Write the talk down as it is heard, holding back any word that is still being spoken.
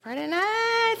Friday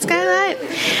night,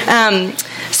 Skylight.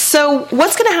 So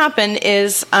what's going to happen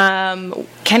is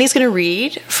Kenny's going to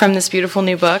read from this beautiful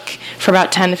new book for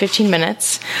about 10 to 15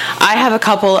 minutes. I have a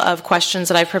couple of questions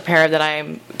that I've prepared that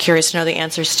I'm curious to know the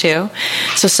answers to.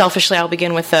 So selfishly, I'll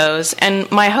begin with those.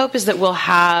 And my hope is that we'll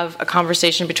have a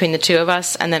conversation between the two of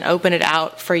us and then open it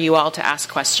out for you all to ask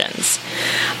questions.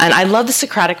 And I love the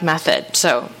Socratic method,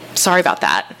 so sorry about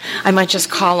that. I might just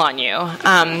call on you.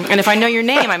 And if I know your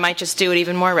name, I might just do it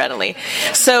even more readily.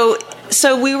 So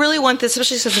we really want this,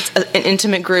 especially since it's an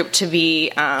intimate group, to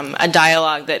be a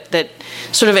dialogue that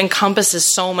sort of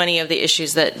encompasses so many of the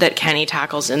issues that Kenny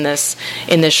tackles in this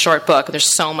short book.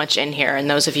 There's so much in here, and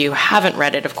those of you who haven't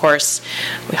read it, of course,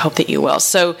 we hope that you will.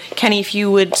 So, Kenny, if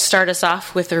you would start us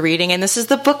off with the reading, and this is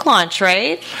the book launch,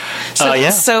 right? So, yeah.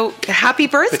 So, happy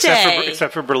birthday.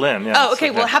 Except for Berlin. Yeah, oh,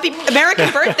 okay. Well, happy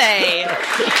American birthday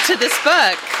to this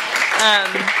book.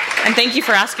 And thank you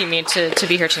for asking me to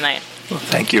be here tonight. Well,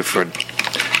 thank you for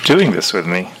doing this with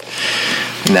me.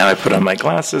 Now I put on my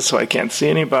glasses so I can't see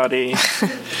anybody.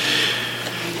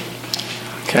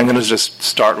 Okay, I'm going to just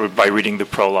start by reading the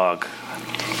prologue,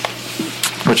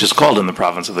 which is called In the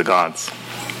Province of the Gods.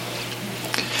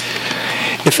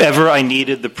 If ever I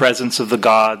needed the presence of the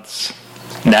gods,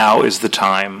 now is the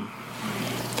time.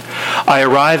 I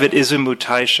arrive at Izumo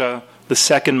Taisha, the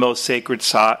second most sacred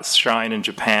shrine in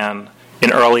Japan,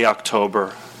 in early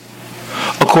October.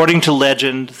 According to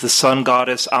legend, the sun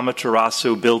goddess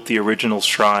Amaterasu built the original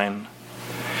shrine.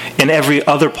 In every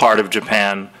other part of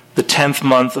Japan, the 10th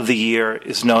month of the year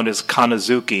is known as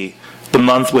Kanazuki, the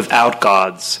month without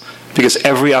gods, because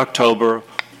every October,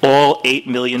 all 8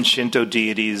 million Shinto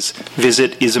deities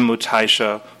visit Izumo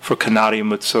Taisha for Kanari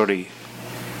Mutsuri.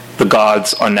 The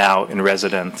gods are now in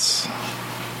residence.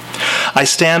 I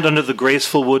stand under the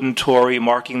graceful wooden torii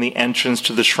marking the entrance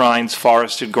to the shrine's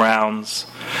forested grounds.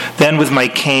 Then with my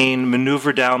cane,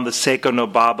 maneuver down the Seiko no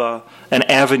Baba, an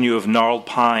avenue of gnarled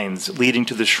pines leading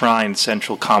to the shrine's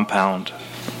central compound.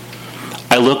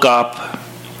 I look up.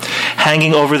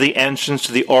 Hanging over the entrance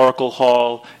to the oracle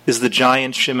hall is the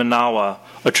giant shimenawa,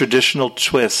 a traditional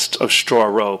twist of straw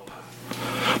rope.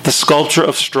 The sculpture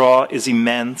of straw is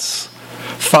immense.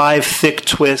 5 thick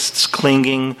twists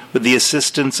clinging with the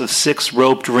assistance of 6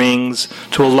 roped rings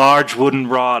to a large wooden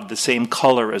rod the same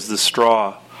color as the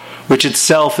straw, which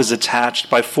itself is attached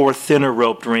by 4 thinner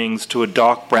roped rings to a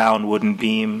dark brown wooden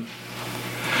beam.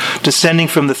 Descending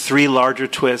from the 3 larger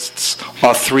twists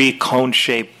are 3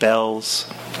 cone-shaped bells.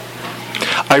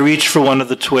 I reach for one of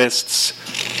the twists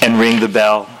and ring the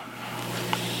bell.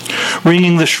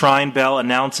 Ringing the shrine bell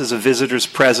announces a visitor's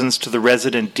presence to the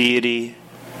resident deity.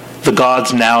 The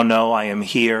gods now know I am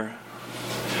here.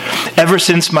 Ever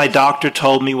since my doctor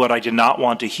told me what I did not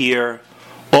want to hear,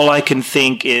 all I can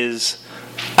think is,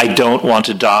 I don't want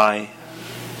to die.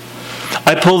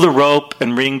 I pull the rope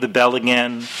and ring the bell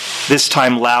again, this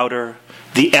time louder,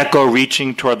 the echo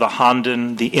reaching toward the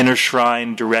Honden, the inner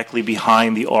shrine directly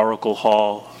behind the oracle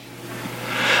hall.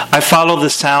 I follow the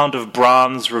sound of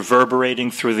bronze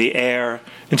reverberating through the air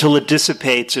until it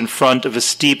dissipates in front of a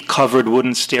steep covered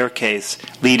wooden staircase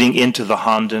leading into the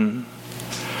Honden.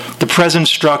 The present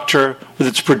structure, with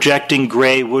its projecting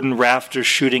gray wooden rafters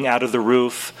shooting out of the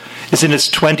roof, is in its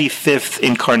 25th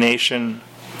incarnation.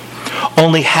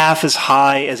 Only half as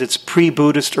high as its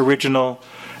pre-Buddhist original,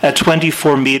 at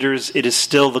 24 meters it is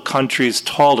still the country's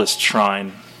tallest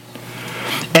shrine.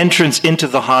 Entrance into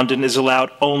the Honden is allowed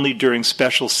only during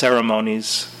special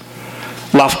ceremonies.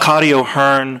 Lafcadio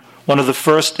Hearn, one of the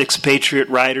first expatriate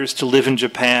writers to live in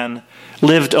Japan,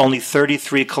 lived only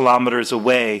 33 kilometers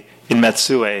away in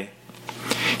Matsue.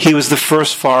 He was the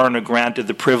first foreigner granted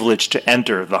the privilege to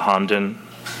enter the Honden.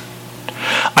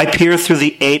 I peer through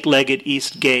the 8-legged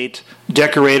east gate,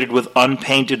 decorated with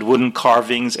unpainted wooden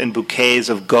carvings and bouquets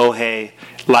of gohei,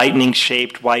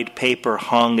 lightning-shaped white paper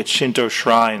hung at Shinto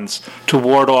shrines to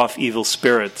ward off evil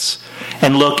spirits,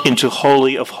 and look into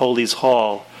Holy of Holies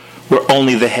Hall, where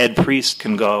only the head priest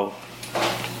can go.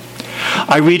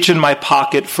 I reach in my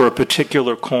pocket for a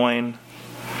particular coin.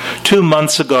 2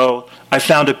 months ago, I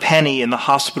found a penny in the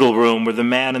hospital room where the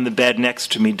man in the bed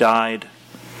next to me died.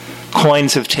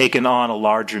 Coins have taken on a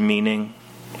larger meaning.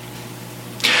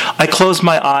 I close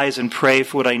my eyes and pray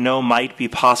for what I know might be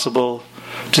possible,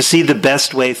 to see the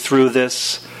best way through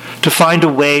this, to find a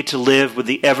way to live with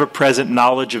the ever-present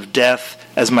knowledge of death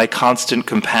as my constant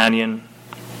companion.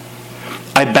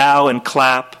 I bow and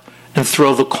clap and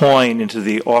throw the coin into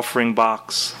the offering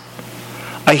box.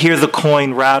 I hear the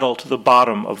coin rattle to the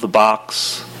bottom of the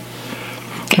box.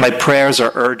 My prayers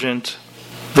are urgent.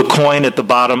 The coin at the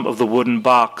bottom of the wooden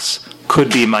box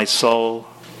could be my soul.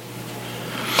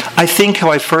 I think how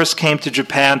I first came to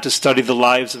Japan to study the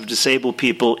lives of disabled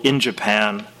people in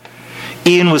Japan.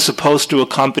 Ian was supposed to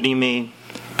accompany me,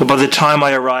 but by the time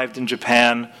I arrived in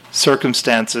Japan,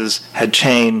 circumstances had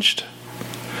changed.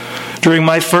 During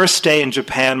my first stay in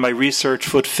Japan, my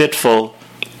research was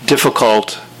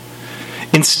difficult.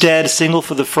 Instead, single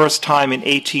for the first time in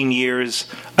 18 years,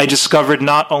 I discovered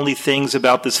not only things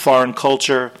about this foreign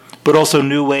culture, but also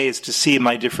new ways to see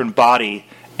my different body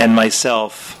and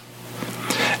myself.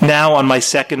 Now, on my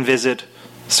second visit,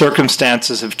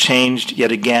 circumstances have changed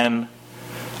yet again.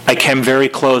 I came very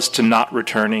close to not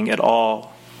returning at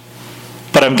all.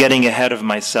 But I'm getting ahead of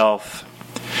myself.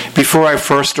 Before I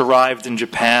first arrived in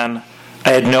Japan,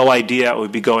 I had no idea I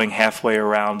would be going halfway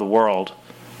around the world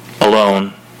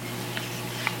alone.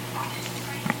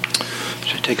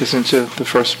 Should I take us into the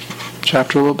first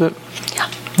chapter a little bit? Yeah.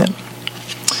 I'm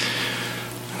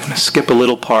going to skip a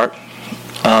little part,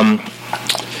 and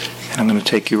I'm going to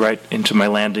take you right into my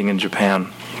landing in Japan.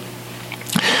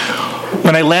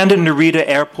 When I land at Narita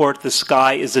Airport, the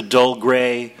sky is a dull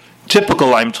gray,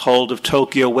 typical, I'm told, of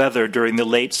Tokyo weather during the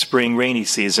late spring rainy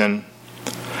season.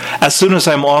 As soon as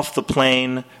I'm off the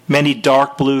plane, many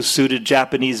dark blue suited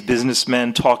Japanese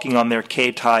businessmen talking on their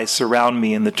keitai surround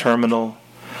me in the terminal.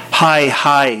 Hi,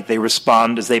 hi, they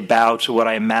respond as they bow to what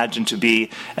I imagine to be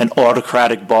an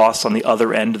autocratic boss on the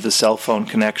other end of the cell phone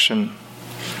connection.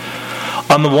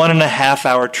 On the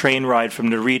 1.5-hour train ride from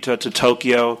Narita to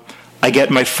Tokyo, I get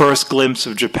my first glimpse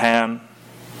of Japan.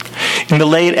 In the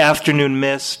late afternoon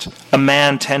mist, a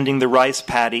man tending the rice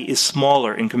paddy is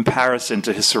smaller in comparison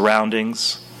to his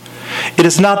surroundings. It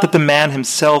is not that the man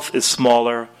himself is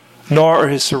smaller, nor are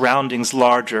his surroundings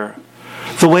larger.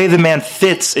 The way the man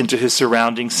fits into his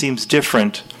surroundings seems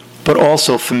different, but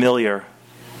also familiar.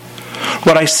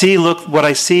 What I see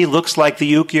looks like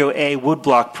the ukiyo-e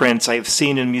woodblock prints I have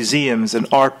seen in museums and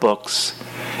art books.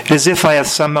 It is as if I have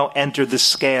somehow entered the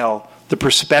scale, the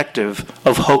perspective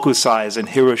of Hokusai's and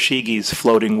Hiroshige's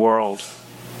floating world.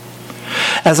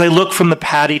 As I look from the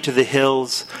paddy to the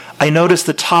hills, I notice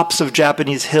the tops of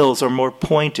Japanese hills are more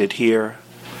pointed here.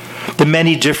 The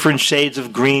many different shades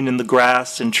of green in the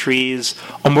grass and trees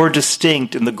are more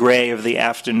distinct in the gray of the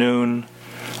afternoon.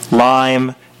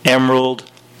 Lime, emerald,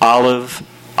 olive,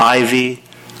 ivy,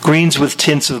 greens with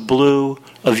tints of blue,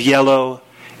 of yellow,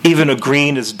 even a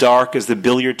green as dark as the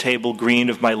billiard table green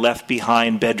of my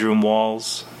left-behind bedroom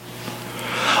walls.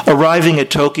 Arriving at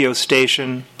Tokyo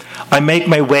Station, I make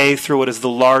my way through what is the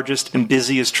largest and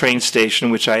busiest train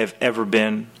station which I have ever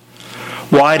been.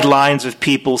 Wide lines of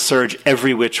people surge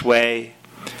every which way.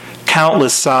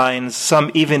 Countless signs, some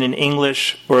even in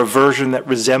English or a version that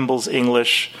resembles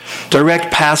English,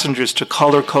 direct passengers to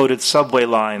color-coded subway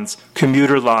lines,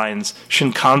 commuter lines,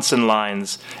 Shinkansen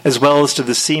lines, as well as to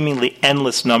the seemingly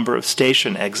endless number of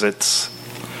station exits.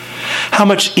 How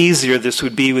much easier this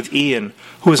would be with Ian,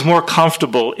 who is more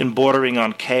comfortable in bordering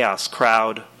on chaos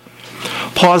crowd.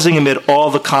 Pausing amid all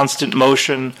the constant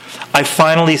motion, I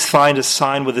finally find a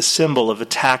sign with a symbol of a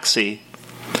taxi.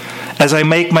 As I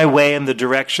make my way in the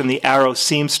direction the arrow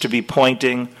seems to be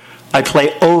pointing, I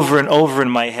play over and over in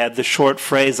my head the short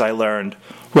phrase I learned,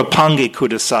 "Roppongi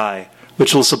kudasai,"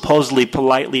 which will supposedly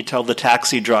politely tell the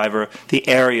taxi driver the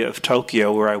area of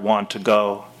Tokyo where I want to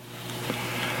go.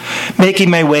 Making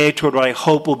my way toward what I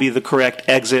hope will be the correct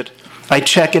exit, I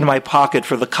check in my pocket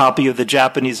for the copy of the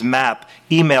Japanese map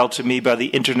emailed to me by the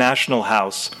International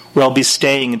House, where I'll be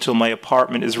staying until my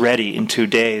apartment is ready in 2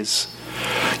 days.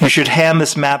 You should hand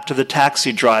this map to the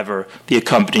taxi driver, the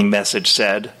accompanying message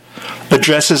said.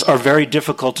 Addresses are very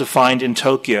difficult to find in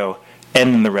Tokyo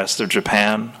and in the rest of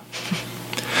Japan.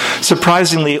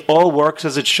 Surprisingly, all works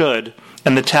as it should,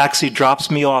 and the taxi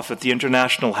drops me off at the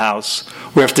International House,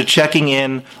 where after checking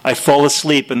in, I fall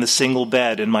asleep in the single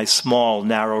bed in my small,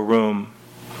 narrow room.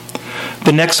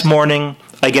 The next morning,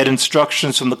 I get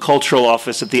instructions from the cultural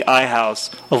office at the I House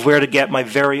of where to get my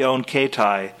very own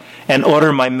keitai and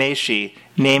order my meishi,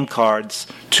 name cards,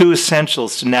 2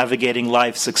 essentials to navigating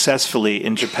life successfully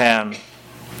in Japan.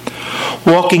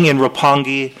 Walking in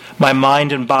Roppongi, my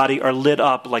mind and body are lit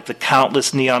up like the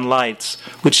countless neon lights,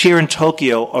 which here in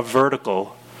Tokyo are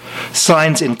vertical.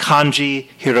 Signs in kanji,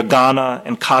 hiragana,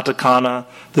 and katakana,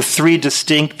 the 3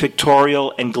 distinct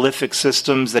pictorial and glyphic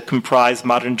systems that comprise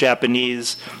modern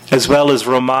Japanese, as well as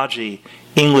romaji,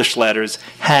 English letters,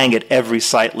 hang at every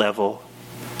sight level.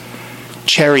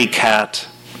 Cherry cat,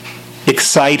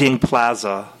 exciting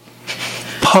plaza,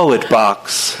 poet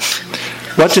box.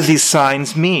 What do these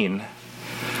signs mean?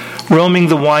 Roaming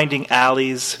the winding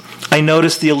alleys, I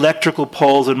notice the electrical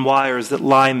poles and wires that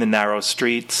line the narrow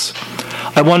streets.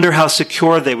 I wonder how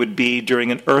secure they would be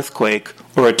during an earthquake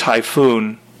or a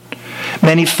typhoon.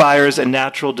 Many fires and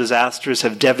natural disasters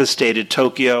have devastated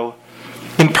Tokyo.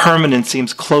 Impermanence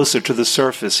seems closer to the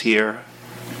surface here.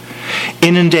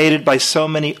 Inundated by so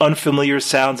many unfamiliar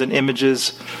sounds and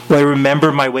images, will I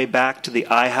remember my way back to the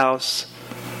I House?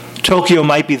 Tokyo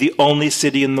might be the only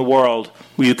city in the world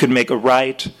where you could make a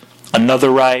right,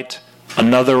 another right,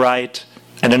 another right,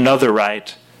 and another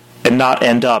right, and not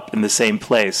end up in the same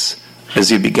place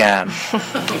as you began.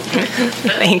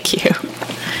 Thank you.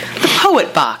 The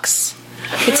poet box.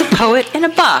 It's a poet in a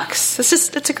box.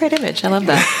 It's a great image. I love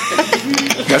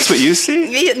that. That's what you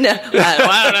see? No,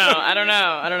 I don't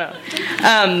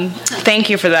know. Thank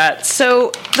you for that.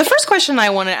 So the first question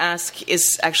I want to ask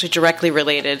is actually directly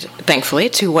related, thankfully,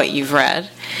 to what you've read.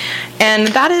 And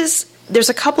that is, there's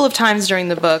a couple of times during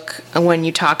the book when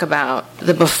you talk about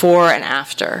the before and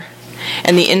after,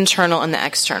 and the internal and the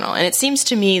external. And it seems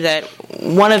to me that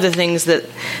one of the things that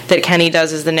Kenny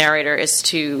does as the narrator is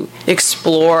to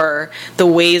explore the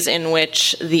ways in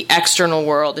which the external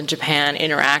world in Japan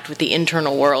interact with the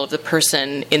internal world of the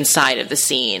person inside of the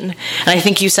scene. And I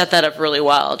think you set that up really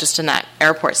well just in that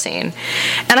airport scene.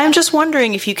 And I'm just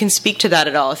wondering if you can speak to that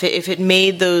at all, if it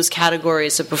made those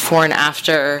categories of before and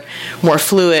after more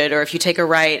fluid, or if you take a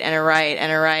right and a right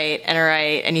and a right and a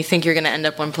right and you think you're going to end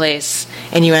up one place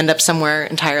and you end up somewhere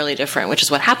entirely different, which is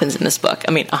what happens in this book.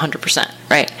 I mean, 100%,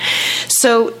 right?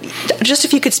 So just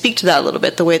if you could speak to that a little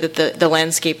bit, the way that the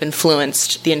landscape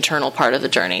influenced the internal part of the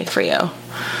journey for you.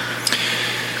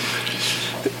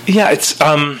 Yeah, it's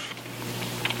when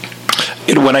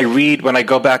I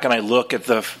go back and I look at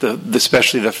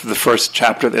especially the first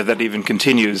chapter that even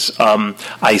continues,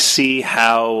 I see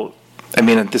how. I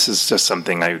mean, this is just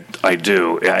something I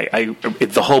do.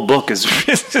 The whole book is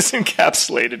just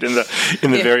encapsulated in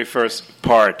the very first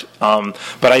part, but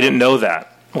I didn't know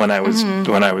that when I was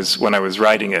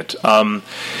writing it.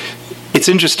 It's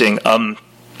interesting,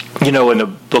 when a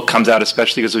book comes out,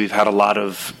 especially because we've had a lot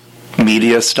of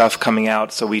media stuff coming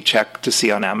out, so we check to see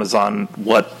on Amazon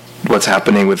what's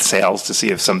happening with sales to see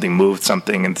if something moved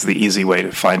something, and it's the easy way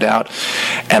to find out.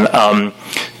 And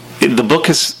the book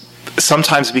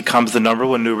sometimes becomes the number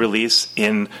one new release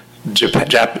in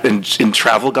in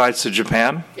travel guides to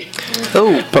Japan.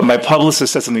 Oh! But my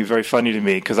publicist said something very funny to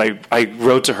me, because I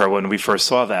wrote to her when we first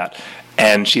saw that,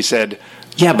 and she said,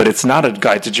 "Yeah, but it's not a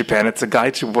guide to Japan. It's a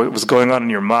guide to what was going on in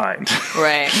your mind."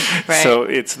 Right. So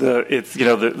it's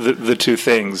the two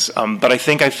things. But I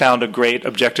think I found a great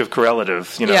objective correlative,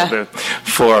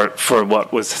 for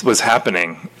what was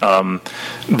happening.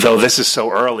 Though this is so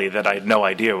early that I had no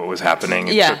idea what was happening.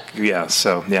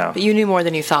 But you knew more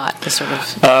than you thought. The sort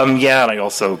of. And I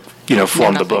also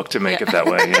formed the book to make it that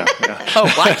way. Yeah. Oh,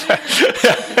 what? Is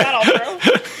that all true?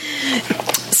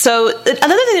 So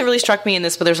another thing that really struck me in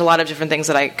this, but there's a lot of different things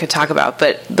that I could talk about,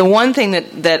 but the one thing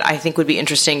that I think would be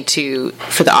interesting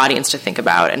for the audience to think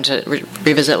about and to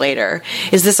revisit later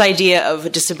is this idea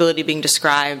of disability being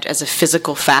described as a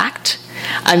physical fact.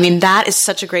 I mean, that is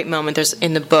such a great moment. There's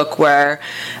in the book where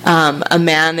a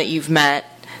man that you've met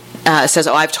says,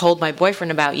 "Oh, I've told my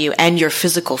boyfriend about you and your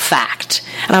physical fact."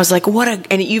 And I was like,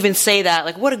 and you even say that,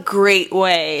 like, what a great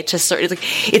way to start.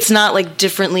 It's not like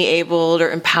differently abled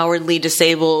or empoweredly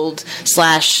disabled /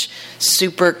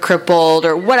 super crippled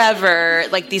or whatever,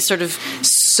 like these sort of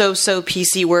so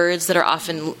PC words that are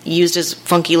often used as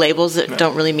funky labels that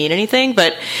don't really mean anything.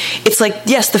 But it's like,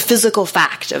 yes, the physical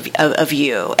fact of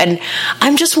you. And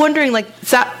I'm just wondering, like,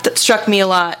 that struck me a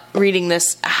lot reading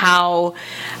this, how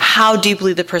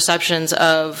deeply the perceptions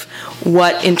of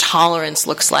what intolerance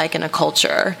looks like in a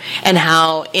culture, and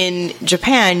how in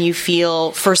Japan you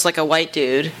feel first like a white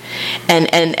dude,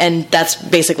 and that's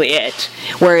basically it.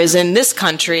 Whereas in this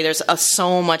country there's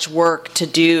so much work to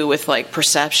do with like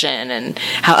perception and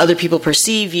how other people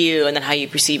perceive you, and then how you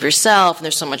perceive yourself, and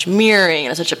there's so much mirroring,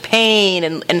 and it's such a pain.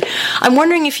 And I'm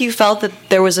wondering if you felt that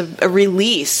there was a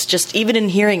release just even in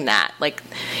hearing that, like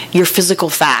your physical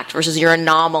fact versus your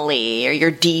anomaly or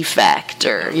your defect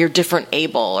or your different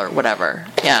able or whatever.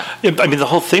 Yeah. I mean, the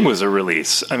whole thing was a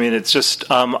release. I mean, it's just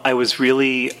I was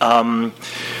really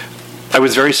I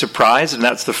was very surprised, and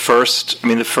that's the first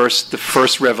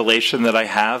revelation that I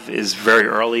have is very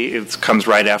early. It comes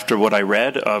right after what I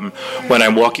read, when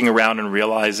I'm walking around and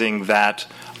realizing that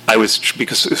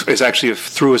because it's actually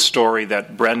through a story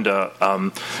that Brenda,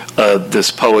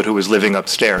 this poet who was living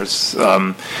upstairs,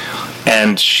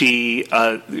 and she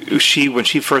when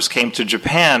she first came to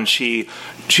Japan, she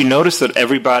noticed that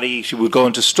she would go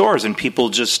into stores and people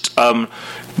just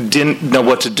didn't know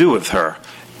what to do with her.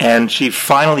 And she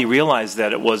finally realized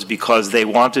that it was because they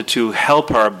wanted to help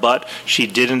her, but they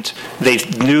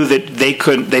knew that they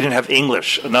didn't have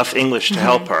enough English to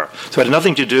help her. So it had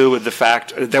nothing to do with the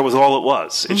fact that was all it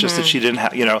was. It's just that she didn't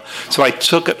have, So I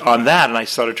took it on that, and I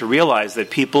started to realize that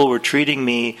people were treating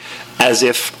me as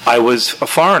if I was a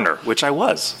foreigner, which I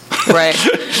was. Right.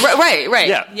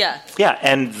 Yeah.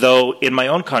 And though in my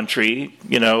own country,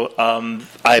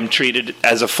 I'm treated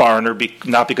as a foreigner,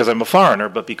 not because I'm a foreigner,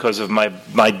 but because of my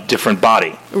different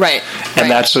body. Right. And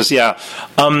that's just, I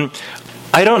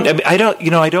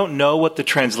don't know what the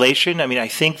translation. I mean, I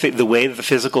think that the way that the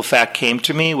physical fact came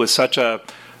to me was such a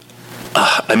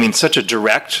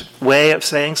direct way of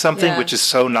saying something, which is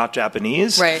so not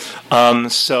Japanese. Right.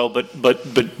 But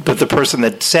the person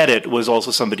that said it was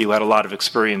also somebody who had a lot of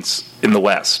experience in the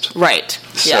West. Right.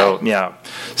 So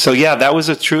that was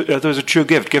a true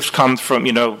gift. Gifts come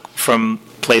from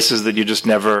places that you just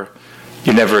never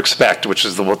expect, which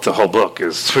is what the whole book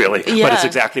is really. Yeah. But it's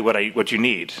exactly what you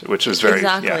need, which is very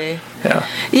exactly.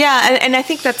 And I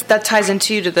think that ties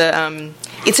into the.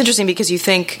 It's interesting because you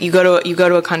think you go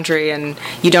to a country and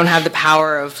you don't have the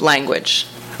power of language,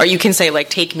 or you can say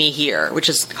like "take me here," which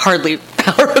is hardly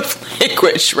power of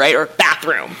language, right? Or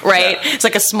bathroom, right? Yeah. It's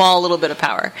like a small little bit of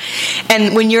power.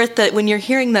 And when you're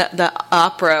hearing the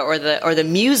opera or the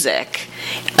music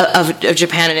of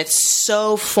Japan, and it's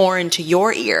so foreign to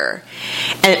your ear,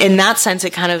 and in that sense,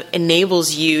 it kind of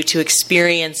enables you to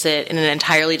experience it in an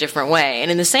entirely different way.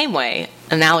 And in the same way,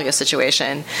 analogous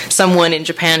situation, someone in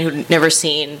Japan who'd never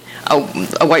seen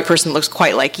a white person that looks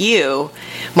quite like you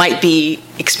might be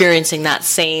experiencing that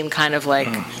same kind of like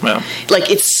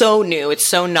it's so new, it's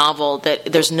so novel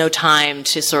that there's no time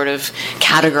to sort of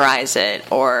categorize it,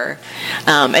 or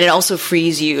and it also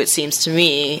frees you, it seems to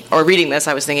me, or reading this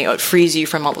I was thinking, it frees you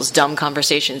from all those dumb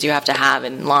conversations you have to have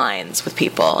in lines with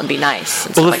people and be nice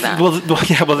and stuff like that.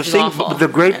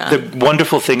 The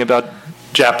wonderful thing about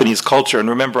Japanese culture, and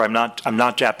remember, I'm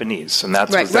not Japanese, and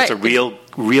that's a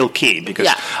real key, because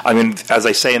I mean, as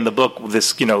I say in the book,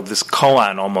 this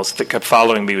koan almost that kept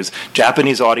following me was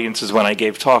Japanese audiences when I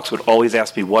gave talks would always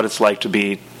ask me what it's like to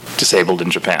be disabled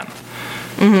in Japan.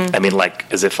 Mm-hmm. I mean,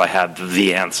 like as if I had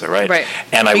the answer, right? Right.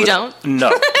 And you don't?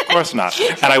 No, of course not.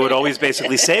 And I would always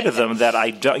basically say to them that I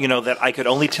don't, that I could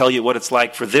only tell you what it's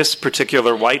like for this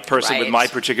particular white person with my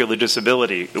particular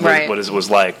disability, what it was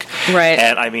like. Right.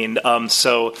 And I mean, and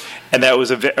that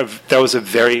was a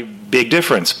very big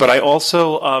difference. But I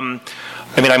also. I'm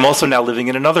also now living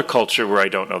in another culture where I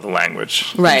don't know the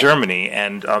language, in Germany,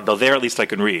 and though there at least I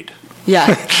can read. Yeah,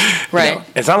 right.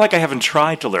 It's not like I haven't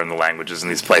tried to learn the languages in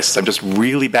these places. I'm just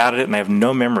really bad at it, and I have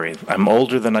no memory. I'm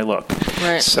older than I look.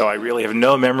 Right. So I really have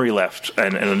no memory left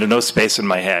and no space in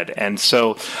my head. And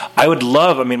so I would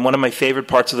love, one of my favorite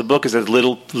parts of the book is that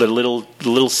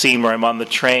little scene where I'm on the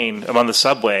train, I'm on the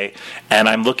subway, and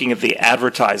I'm looking at the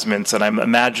advertisements, and I'm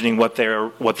imagining what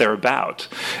they're about.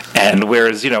 And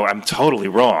whereas, I'm totally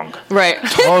wrong. Right.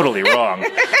 Totally wrong.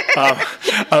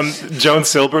 Joan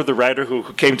Silber, the writer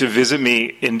who came to visit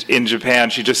me in Japan,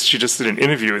 she just did an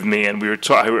interview with me, and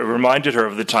I reminded her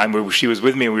of the time where she was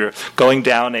with me, and we were going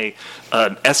down an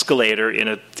escalator in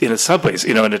a subway,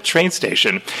 in a train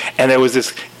station, and there was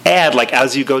this ad, like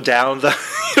as you go down and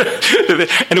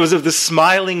it was of this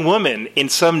smiling woman in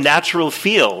some natural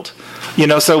field,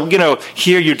 so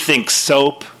here you'd think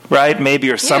soap, right? Maybe,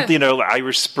 or something,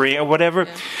 Irish Spring or whatever.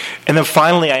 Yeah. And then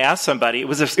finally I asked somebody, it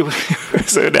was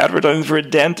an advertisement for a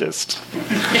dentist.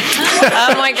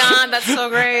 Oh my God, that's so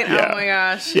great. Yeah. Oh my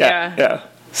gosh. Yeah.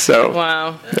 So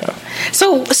wow. Yeah.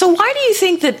 So why do you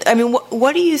think that?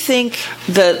 What do you think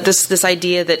this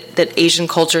idea that Asian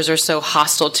cultures are so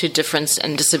hostile to difference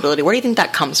and disability? Where do you think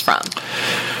that comes from?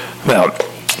 Well,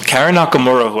 Karen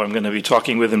Nakamura, who I'm going to be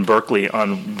talking with in Berkeley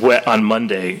on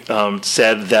Monday,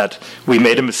 said that we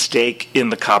made a mistake in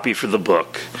the copy for the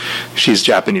book. She's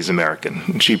Japanese American,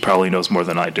 and she probably knows more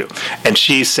than I do. And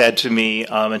she said to me,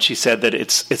 and she said that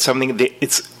it's something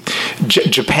that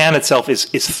Japan itself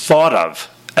is thought of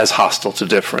as hostile to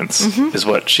difference, is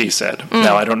what she said. Mm.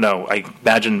 Now, I don't know. I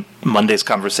imagine Monday's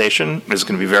conversation is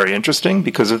going to be very interesting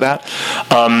because of that.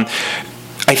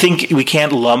 I think we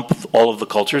can't lump all of the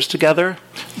cultures together,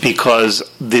 because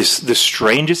the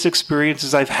strangest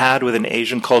experiences I've had with an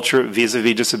Asian culture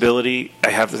vis-a-vis disability,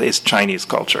 is Chinese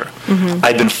culture. Mm-hmm.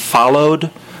 I've been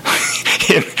followed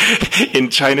in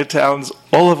Chinatowns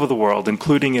all over the world,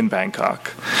 including in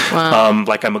Bangkok. Wow.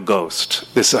 Like I'm a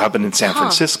ghost. This happened in San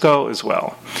Francisco as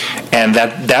well. And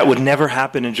that would never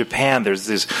happen in Japan. There's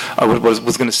this, I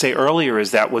was going to say earlier,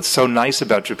 is that what's so nice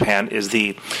about Japan is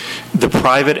the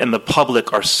private and the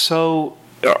public are so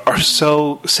are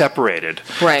so separated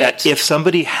that if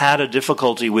somebody had a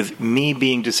difficulty with me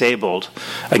being disabled,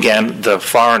 again, the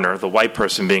foreigner, the white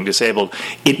person being disabled,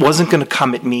 it wasn't going to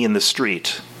come at me in the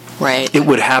street. Right. It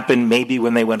would happen maybe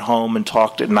when they went home and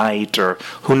talked at night, or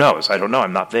who knows? I don't know.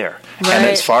 I'm not there. Right. And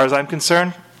as far as I'm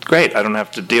concerned, great. I don't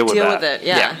have to deal with that. Deal with it,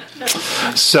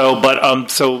 yeah.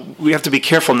 So we have to be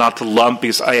careful not to lump,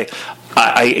 because I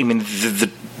mean, the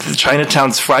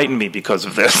Chinatowns frighten me because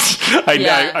of this.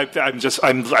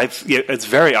 It's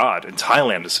very odd. In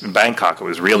Thailand, in Bangkok, it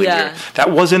was really weird.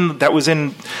 That was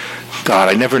in. God,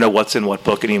 I never know what's in what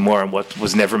book anymore and what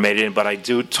was never made in. But I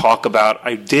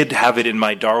did have it in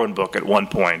my Darwin book at one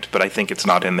point, but I think it's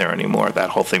not in there anymore. That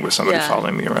whole thing with somebody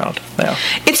following me around. Yeah.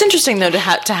 It's interesting though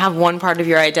to have one part of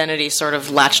your identity sort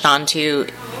of latched onto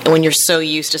when you're so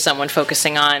used to someone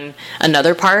focusing on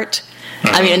another part.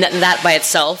 Mm-hmm. I mean, and that by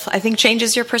itself, I think,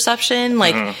 changes your perception.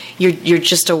 Like, you're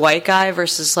just a white guy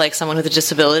versus, like, someone with a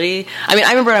disability. I mean, I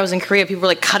remember when I was in Korea, people were,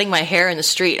 like, cutting my hair in the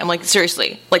street. I'm like,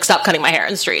 seriously, like, stop cutting my hair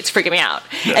in the street. It's freaking me out.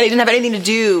 Yeah. And it didn't have anything to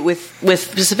do with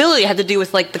disability. It had to do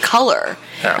with, like, the color.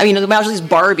 Yeah. I mean, there was these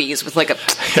Barbies with, like, a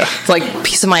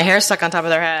piece of my hair stuck on top of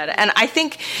their head. And I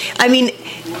think, I mean,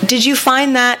 did you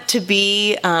find that to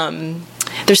be...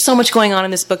 there's so much going on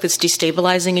in this book that's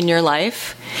destabilizing in your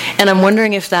life. And I'm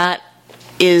wondering if that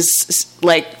is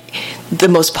like the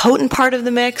most potent part of the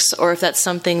mix, or if that's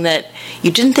something that you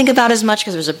didn't think about as much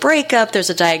because there's a breakup, there's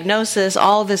a diagnosis,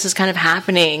 all of this is kind of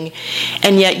happening,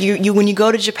 and yet you when you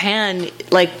go to Japan,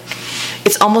 like,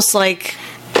 it's almost like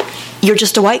you're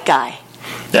just a white guy.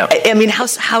 Yeah. I mean,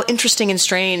 how interesting and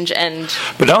strange and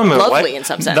lovely in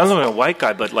some sense. Not only a white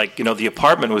guy, but, like, the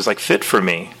apartment was, like, fit for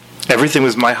me. Everything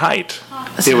was my height.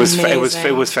 It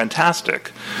was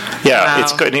fantastic. Yeah, wow.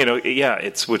 It's good.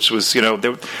 Which was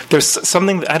there's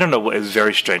something, I don't know. It was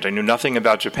very strange. I knew nothing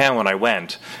about Japan when I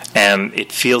went, and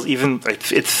it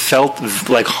felt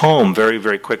like home very,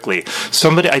 very quickly.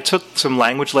 I took some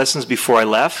language lessons before I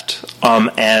left,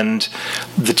 and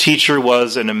the teacher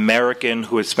was an American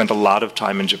who had spent a lot of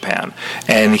time in Japan,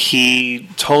 and he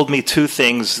told me two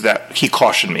things that he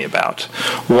cautioned me about.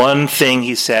 One thing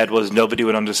he said was nobody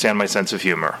would understand my sense of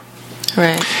humor.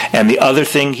 Right. And the other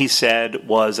thing he said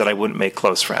was that I wouldn't make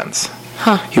close friends.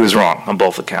 Huh. He was wrong on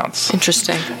both accounts.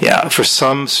 Interesting. Yeah, for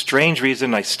some strange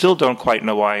reason, I still don't quite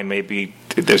know why, and maybe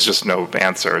there's just no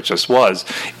answer, it just was,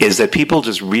 is that people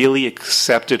just really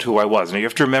accepted who I was. Now, you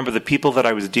have to remember the people that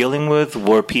I was dealing with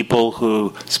were people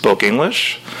who spoke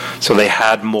English, so they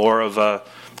had more of a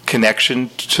connection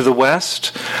to the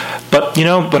West. But,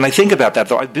 when I think about that,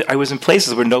 though, I was in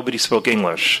places where nobody spoke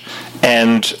English,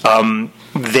 and I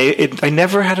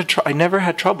never had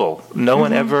trouble. No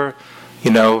one ever,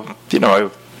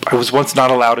 I was once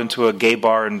not allowed into a gay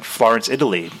bar in Florence,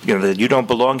 Italy. That you don't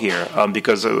belong here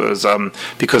because it was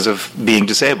because of being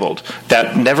disabled.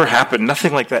 That never happened.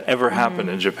 Nothing like that ever happened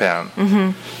in Japan.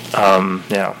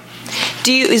 Mm-hmm. Yeah.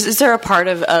 Is there a part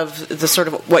of the sort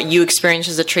of what you experience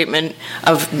as a treatment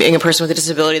of being a person with a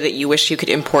disability that you wish you could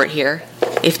import here?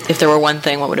 If there were one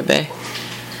thing, what would it be?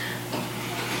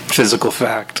 Physical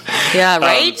fact. Yeah,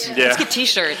 right? Yeah. Let's get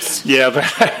T-shirts. Yeah,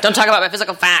 but don't talk about my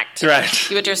physical fact. Right.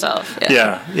 Keep it to yourself.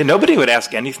 Yeah. Nobody would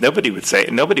ask anything. Nobody would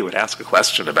ask a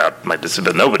question about my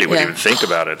disability. Nobody would even think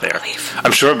about it there.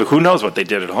 I'm sure, but who knows what they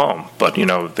did at home? But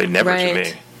they never to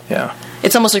me. Yeah.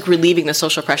 It's almost like relieving the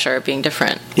social pressure of being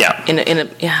different. Yeah.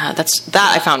 That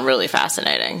I found really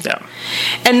fascinating. Yeah.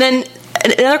 And then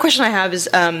another question I have is,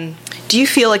 do you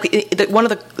feel like that one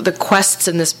of the quests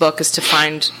in this book is to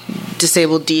find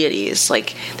disabled deities,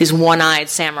 like these one-eyed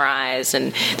samurais,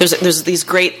 and there's these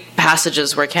great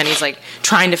passages where Kenny's like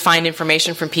trying to find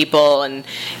information from people, and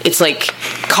it's like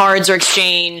cards are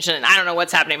exchanged, and I don't know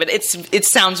what's happening, but it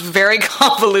sounds very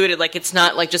convoluted. Like it's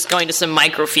not like just going to some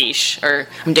microfiche, or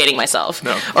I'm dating myself,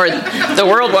 no. Or the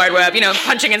World Wide Web,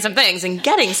 punching in some things and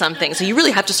getting something. So you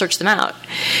really have to search them out.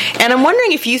 And I'm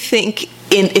wondering if you think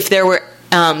if there were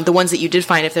the ones that you did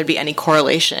find, if there'd be any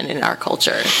correlation in our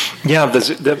culture. Yeah,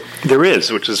 there is,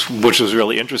 which is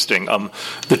really interesting.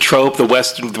 The trope, the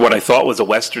Western, what I thought was a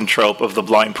Western trope of the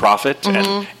blind prophet,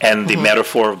 and the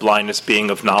metaphor of blindness being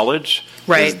of knowledge,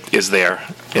 right, is there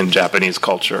in Japanese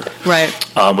culture, right?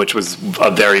 Which was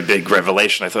a very big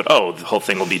revelation. I thought, the whole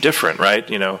thing will be different, right?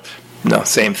 No,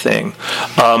 same thing.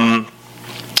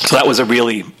 So that was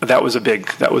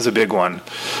a big one.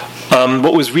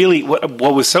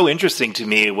 What was so interesting to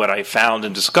me, what I found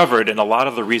and discovered, and a lot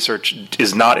of the research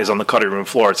is on the cutting room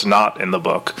floor. It's not in the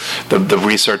book. The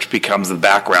research becomes the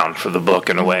background for the book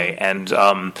in a way, and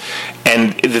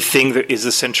the thing that is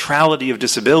the centrality of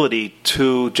disability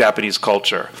to Japanese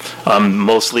culture,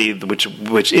 mostly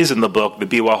which is in the book, the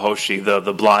biwa-hoshi,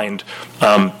 the blind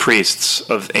priests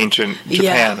of ancient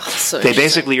Japan. Yeah, so they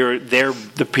basically they're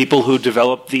the people who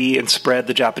developed and spread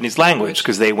the Japanese language,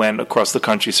 because they went across the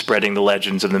country spreading the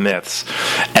legends and the myths,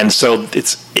 and so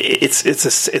it's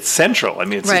central. I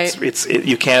mean,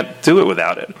 you can't do it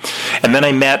without it. And then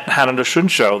I met Hanano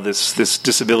Shunsho, this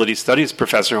disability studies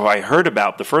professor who I heard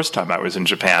about the first time I was in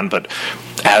Japan. But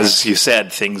as you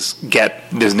said,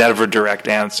 there's never a direct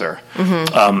answer.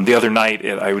 Mm-hmm. The other night,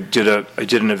 I did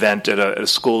an event at a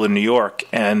school in New York,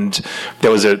 and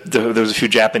there was a few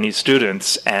Japanese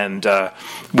students, and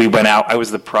we went out. I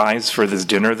was the prize for this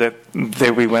dinner that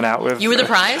we went out with. You were the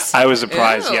prize? I was the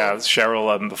prize. Ew. Yeah, Cheryl,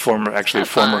 a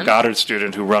former Goddard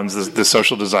student who runs the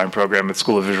social design program at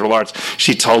School of Visual Arts.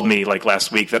 She told me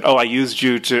last week that I used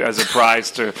you as a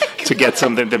prize to get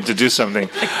them to do something.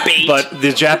 Like bait. But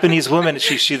the Japanese woman,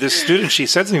 this student, she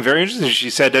said something very interesting. She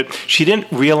said that she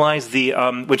didn't realize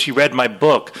when she read my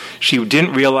book, she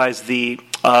didn't realize the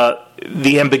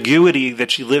ambiguity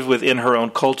that she lived with in her own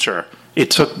culture. It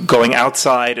took going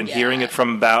outside and hearing it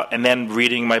from and then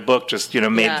reading my book just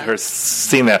made her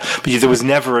see that. But there was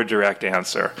never a direct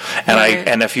answer,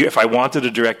 and if I wanted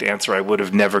a direct answer, I would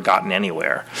have never gotten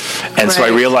anywhere. And so I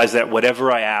realized that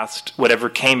whatever I asked, whatever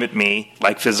came at me,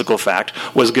 like physical fact,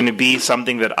 was going to be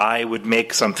something that I would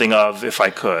make something of if I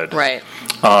could. Right.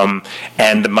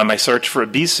 And my search for a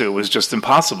bisu was just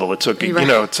impossible. It took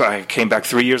I came back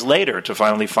 3 years later to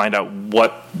finally find out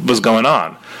what was going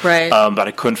on. Right. But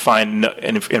I couldn't find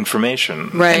information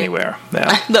anywhere.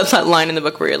 Yeah. That's that line in the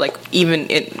book where you're like,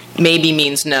 even it maybe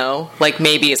means no. Like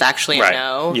maybe is actually a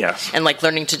no. Yes. And like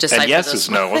learning to decipher and yes those. is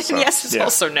no. Also. And yes is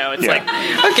also no. It's like,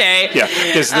 okay. Yeah.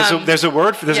 There's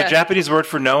a Japanese word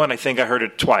for no, and I think I heard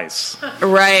it twice.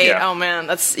 Right. Yeah. Oh man,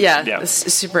 that's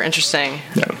That's super interesting.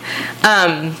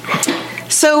 Yeah.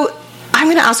 So I'm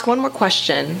going to ask one more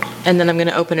question, and then I'm going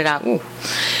to open it up. Ooh.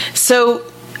 So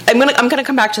I'm going to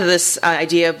come back to this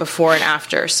idea before and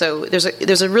after. So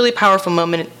there's a really powerful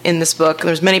moment in this book.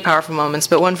 There's many powerful moments,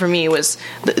 but one for me was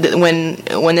when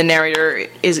the narrator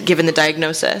is given the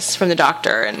diagnosis from the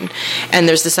doctor, and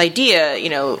there's this idea,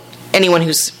 anyone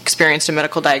who's experienced a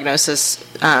medical diagnosis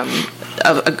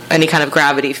of any kind of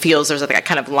gravity feels there's that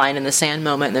kind of line in the sand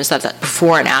moment, and there's that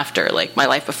before and after, like my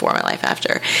life before, my life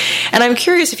after. And I'm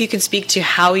curious if you can speak to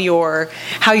how your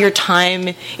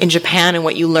time in Japan and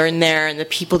what you learned there, and the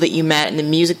people that you met, and the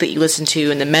music that you listened to,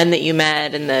 and the men that you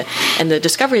met, and the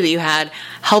discovery that you had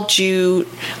helped you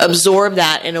absorb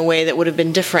that in a way that would have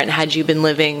been different had you been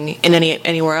living in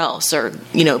anywhere else, or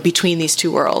between these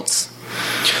two worlds.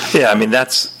 Yeah,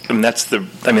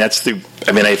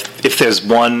 if there's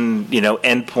one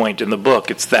end point in the book,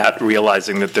 it's that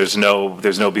realizing that there's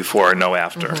no before or no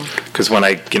after. Because when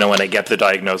I get the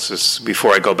diagnosis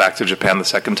before I go back to Japan the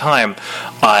second time,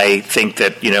 I think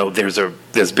that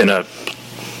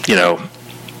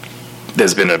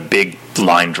there's been a big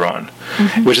line drawn,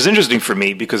 which is interesting for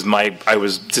me because I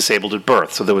was disabled at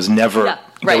birth, so there was never.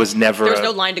 There was no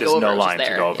line to go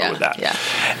over. With that. Yeah.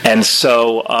 And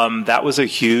so that was a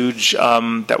huge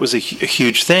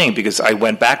thing, because I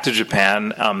went back to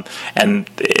Japan and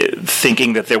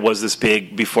thinking that there was this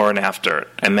big before and after,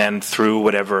 and then through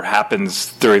whatever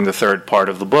happens during the third part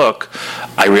of the book,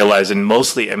 I realized, and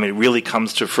mostly, it really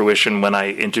comes to fruition when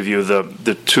I interview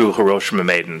the two Hiroshima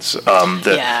maidens,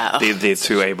 the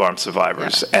two A-bomb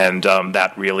survivors, and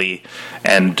that really,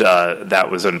 and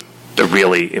that was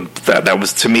that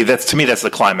was to me that's the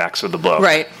climax of the book,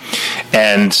 right?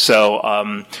 And so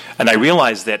and I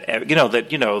realized that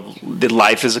that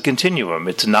life is a continuum.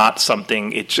 It's not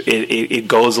something. It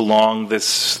goes along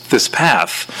this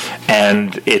path,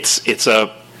 and it's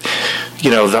a.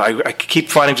 I keep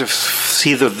finding to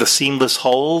see the seamless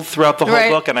whole throughout the whole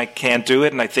book, and I can't do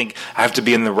it. And I think I have to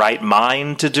be in the right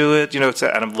mind to do it. And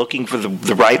I'm looking for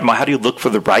the right mind. How do you look for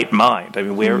the right mind?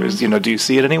 Where is do you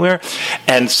see it anywhere?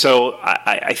 And so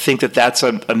I think that's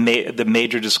the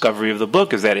major discovery of the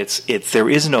book, is that there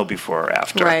is no before or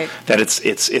after. Right. That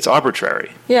it's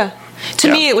arbitrary. Yeah.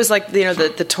 To me, it was like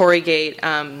the Torii Gate.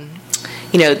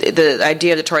 The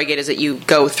idea of the Torii Gate is that you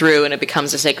go through and it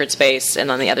becomes a sacred space,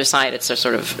 and on the other side it's a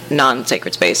sort of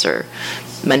non-sacred space or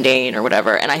mundane or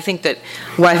whatever. And I think that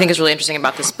what I think is really interesting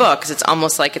about this book is it's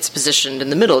almost like it's positioned in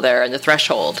the middle there, in the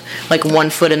threshold, like one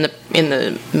foot in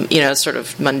sort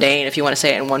of mundane, if you want to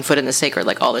say it, and one foot in the sacred,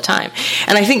 like, all the time.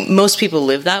 And I think most people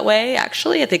live that way,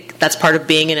 actually. I think that's part of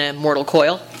being in a mortal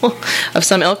coil of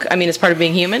some ilk. I mean, it's part of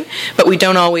being human, but we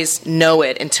don't always know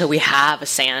it until we have a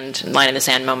line in the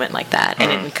sand moment like that,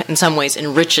 and it in some ways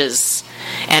enriches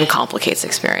and complicates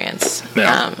experience.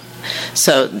 Yeah.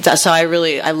 So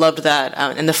I loved that,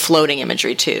 and the floating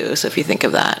imagery too. So if you think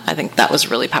of that, I think that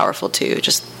was really powerful too.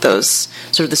 Just those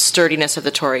sort of the sturdiness of the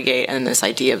Torii Gate and this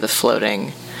idea of the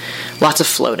floating. Lots of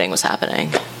floating was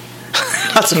happening.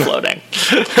 Lots of floating.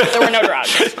 There were no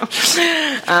drugs.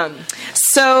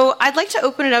 So I'd like to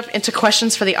open it up into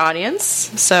questions for the audience.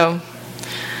 So,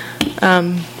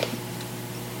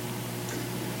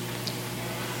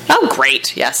 oh,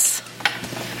 great! Yes.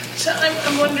 So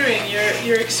I'm wondering,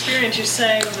 your experience, you're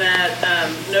saying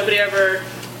that nobody ever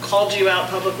called you out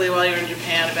publicly while you were in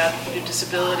Japan about your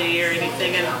disability or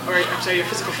anything, your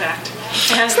physical fact.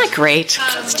 Isn't that great?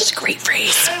 It's just a great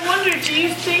phrase. I wonder, do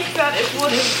you think that it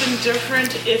would have been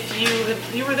different if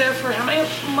you were there for how many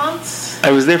months? I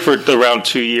was there for around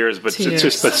 2 years, but two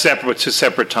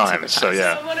separate times. So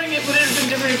yeah. I'm wondering, would it have been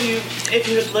different if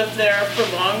you had lived there for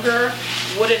longer?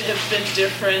 Would it have been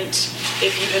different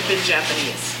if you had been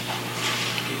Japanese?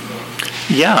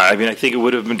 Yeah, I mean, I think it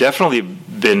would have definitely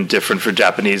been different for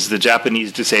Japanese. The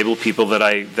Japanese disabled people that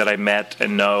I met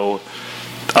and know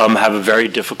have a very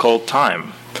difficult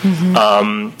time.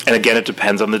 And again, it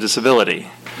depends on the disability.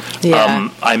 Yeah.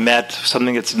 I met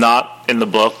something that's not in the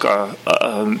book, an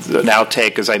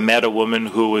outtake, is I met a woman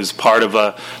who was part of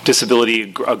a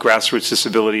grassroots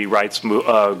disability rights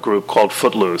group called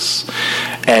Footloose,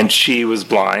 and she was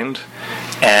blind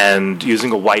and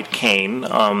using a white cane.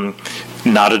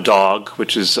 Not a dog,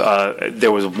 which is she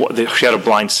had a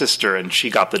blind sister, and she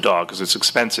got the dog because it's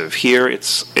expensive. Here,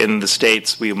 it's in the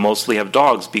States, we mostly have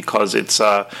dogs because it's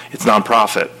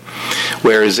nonprofit,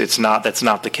 whereas that's not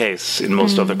the case in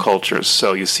most other cultures.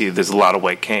 So you see, there's a lot of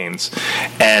white canes,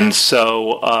 and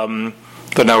so.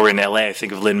 But now we're in L.A. I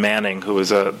think of Lynn Manning, who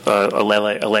was a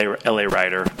L.A.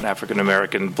 writer, an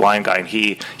African-American blind guy, and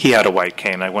he had a white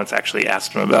cane. I once actually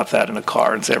asked him about that in a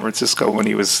car in San Francisco when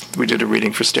we did a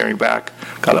reading for Staring Back.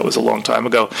 God, that was a long time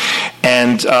ago.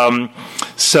 And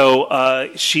so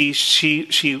she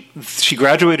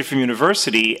graduated from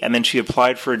university, and then she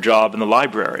applied for a job in the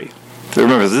library. So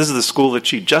remember, this is the school that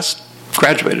she just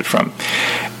graduated from.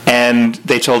 And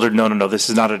they told her, no, this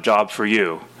is not a job for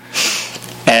you.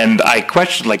 And I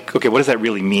questioned, like, okay, what does that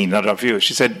really mean? Not enough for you.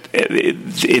 She said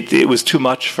it was too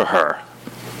much for her.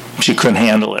 She couldn't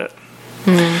handle it.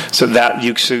 So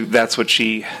that's what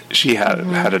she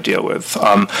had to deal with.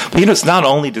 But it's not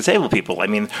only disabled people. I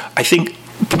mean, I think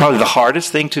probably the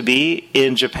hardest thing to be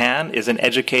in Japan is an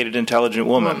educated, intelligent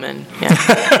woman. Yeah.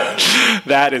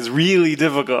 That is really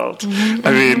difficult.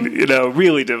 I mean,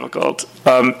 really difficult.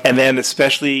 And then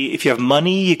especially if you have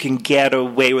money, you can get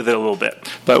away with it a little bit.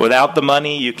 But without the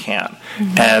money, you can't.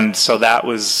 And so that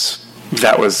was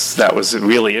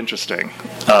really interesting.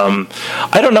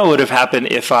 I don't know what would have happened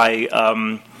if I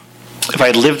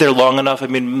lived there long enough. I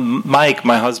mean, Mike,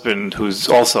 my husband, who's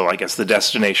also, I guess, the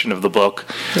destination of the book,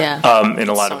 in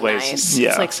a lot of ways. Nice. Yeah,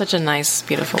 it's like such a nice,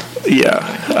 beautiful. Yeah,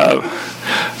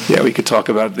 we could talk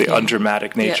about the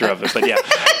undramatic nature of it, but yeah,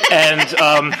 and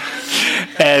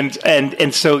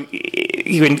so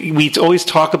we always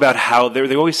talk about how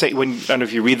they always say, when, I don't know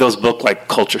if you read those books like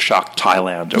Culture Shock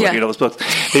Thailand or those books,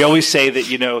 they always say that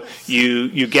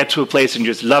you get to a place and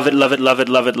you just love it,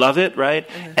 right?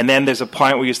 And then there's a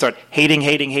point where you start hating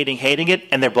it,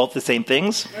 and they're both the same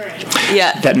things.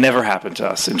 Yeah, that never happened to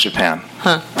us in Japan.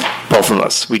 Both of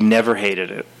us, we never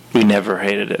hated it.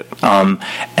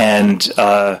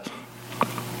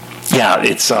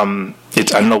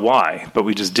 It's I don't know why, but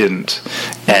we just didn't.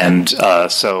 And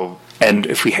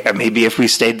if we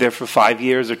stayed there for 5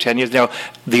 years or 10 years. Now,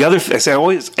 the other I say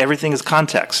always, everything is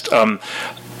context.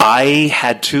 I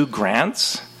had 2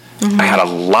 grants. I had a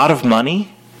lot of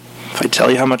money. If I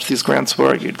tell you how much these grants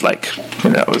were, you'd I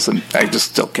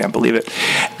just still can't believe it.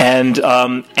 And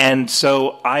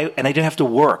so I didn't have to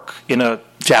work in a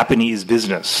Japanese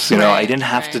business. I didn't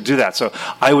have to do that. So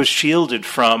I was shielded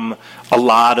from a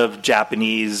lot of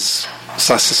Japanese,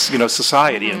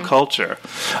 society and culture.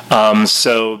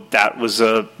 So that was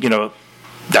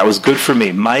that was good for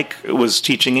me. Mike was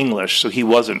teaching English, so he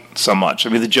wasn't so much. I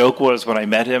mean, the joke was when I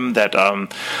met him that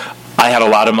I had a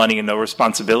lot of money and no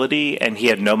responsibility, and he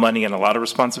had no money and a lot of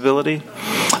responsibility.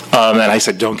 And I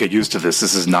said, don't get used to this.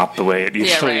 This is not the way it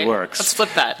usually works. Let's flip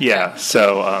that. Yeah.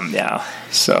 So,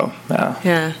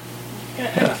 I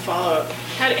have a follow-up.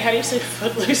 How do you say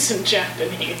footloose in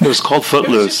Japanese? It was called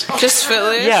Footloose. Just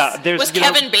Footloose? Yeah. Was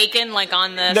Kevin Bacon like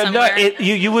on the somewhere?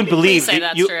 You wouldn't believe. Say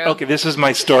that's true. Okay, this is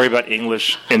my story about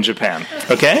English in Japan.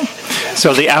 Okay?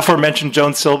 So the aforementioned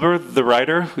Joan Silber, the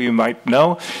writer, who you might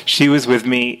know, she was with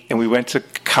me, and we went to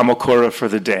Kamakura for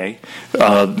the day,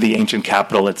 the ancient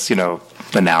capital. It's,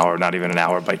 an hour, not even an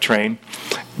hour by train,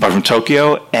 but from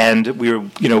Tokyo. And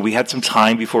we had some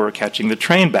time before we were catching the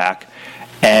train back.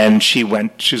 And she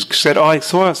said, I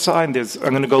saw a sign, I'm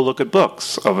going to go look at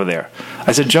books over there.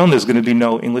 I said, Joan, there's going to be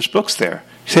no English books there.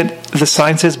 She said, the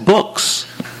sign says books.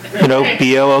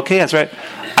 B-O-O-K, that's right.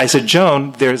 I said,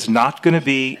 Joan, there's not going to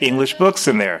be English books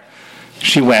in there.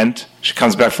 She went, she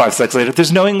comes back 5 seconds later,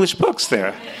 there's no English books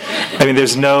there. I mean,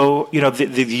 there's no,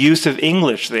 the use of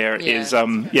English there is,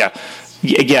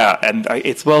 Yeah, and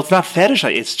it's not fetish.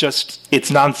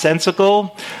 It's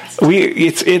nonsensical.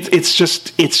 It's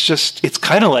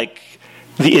kind of like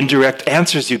the indirect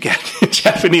answers you get in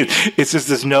Japanese. It's just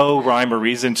there's no rhyme or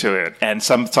reason to it, and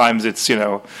sometimes it's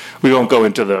we won't go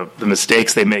into the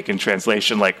mistakes they make in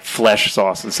translation, like flesh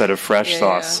sauce instead of fresh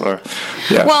sauce, or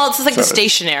Well, it's like the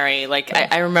stationery. Like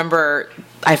I remember.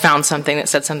 I found something that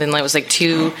said something like it was like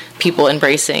two people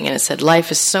embracing, and it said,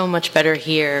 "Life is so much better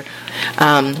here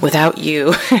without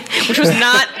you," which was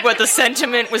not what the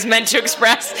sentiment was meant to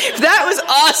express. That was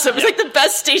awesome. It's like the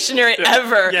best stationery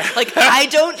ever. Yeah. Like, I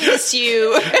don't miss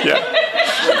you.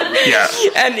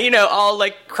 And all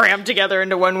like crammed together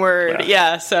into one word.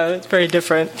 Yeah, so it's very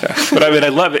different. Yeah. But I mean, I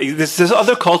love it. There's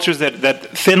other cultures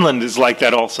that Finland is like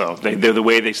that also. They're the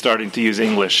way they're starting to use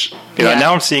English.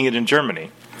 Now I'm seeing it in Germany.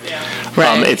 Yeah.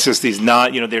 Right. It's just these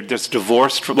they're just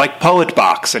divorced from, like Poet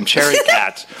Box and Cherry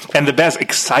Cat and the best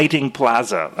Exciting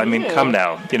Plaza. I mean, come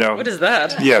now, What is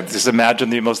that? Yeah, just imagine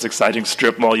the most exciting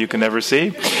strip mall you can ever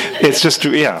see. It's just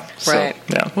So, right.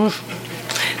 Yeah.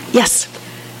 Yes.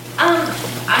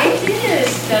 I did a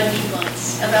study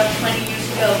once about 20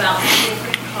 years ago about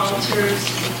different cultures,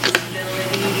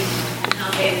 disabilities, and how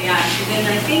they reacted, and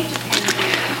I think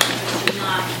Japan is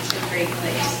not a great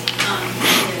place.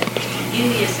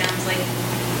 India sounds like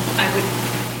I would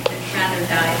rather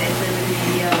die than live in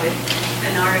India with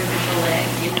an artificial leg,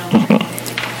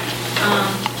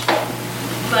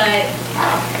 But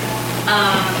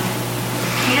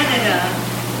Canada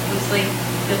was like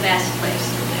the best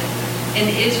place to live. And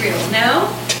Israel,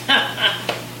 no?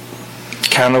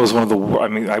 Canada was one of the.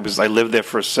 I lived there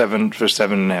for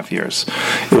 7.5 years.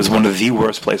 It was one of the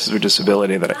worst places for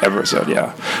disability that I ever said.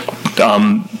 Yeah.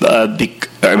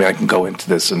 I can go into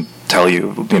this and tell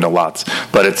you, lots.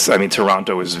 But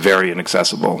Toronto is very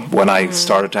inaccessible. When I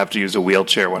started to have to use a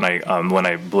wheelchair, when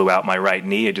I blew out my right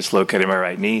knee, I dislocated my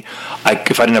right knee.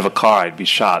 If I didn't have a car, I'd be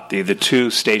shot. The two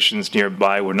stations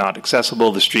nearby were not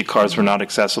accessible. The streetcars were not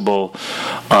accessible.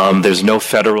 There's no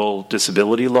federal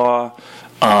disability law.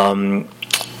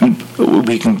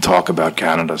 We can talk about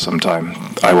Canada sometime.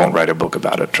 I won't write a book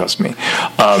about it, trust me.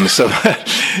 So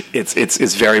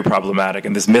it's very problematic.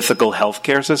 And this mythical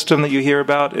healthcare system that you hear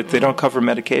about, they don't cover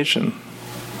medication.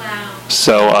 Wow.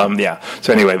 So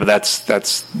So anyway, but that's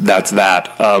that.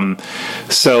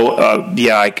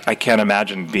 I can't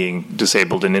imagine being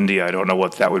disabled in India. I don't know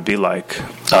what that would be like.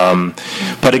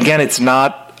 But again, it's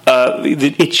not.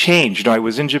 It changed. I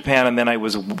was in Japan, and then I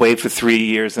was away for 3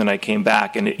 years, and I came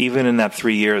back, and even in that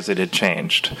 3 years, it had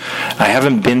changed. I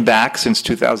haven't been back since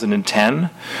 2010,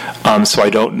 so I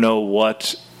don't know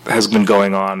what has been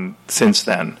going on since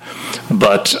then.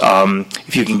 But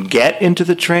if you can get into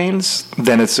the trains,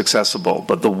 then it's accessible.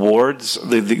 But the wards,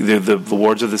 the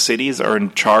wards of the cities are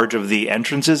in charge of the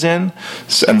entrances in,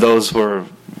 and those were.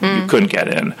 You couldn't get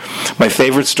in. My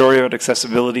favorite story about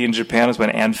accessibility in Japan is when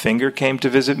Anne Finger came to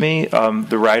visit me,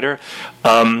 the writer.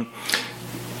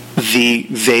 She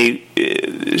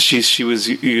was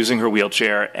using her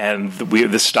wheelchair, and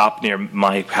the stop near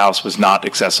my house was not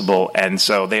accessible, and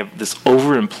so they have this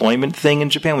overemployment thing in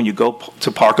Japan. When you go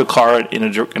to park a car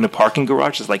in a parking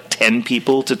garage, there's like 10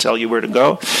 people to tell you where to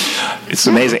go. It's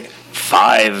amazing.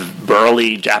 5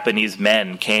 burly Japanese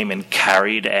men came and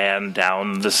carried Anne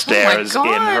down the stairs in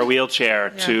her wheelchair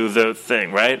to the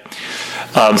thing, right?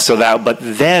 But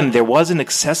then there was an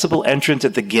accessible entrance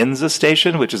at the Ginza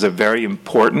station, which is a very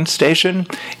important station.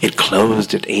 It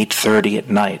closed at 8:30 at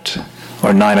night.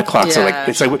 Or 9 o'clock.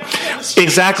 Yeah. So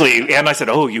exactly. And I said,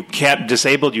 you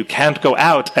can't go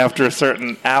out after a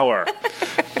certain hour.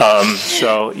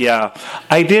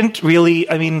 I didn't really,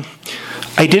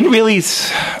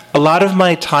 a lot of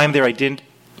my time there,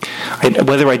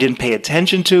 whether I didn't pay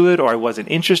attention to it or I wasn't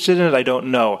interested in it, I don't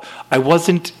know. I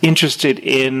wasn't interested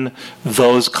in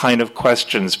those kind of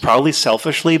questions, probably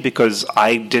selfishly because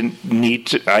I didn't need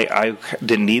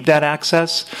that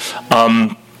access.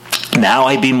 Now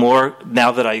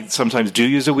that I sometimes do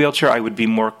use a wheelchair, I would be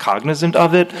more cognizant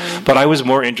of it. But I was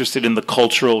more interested in the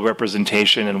cultural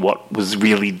representation and what was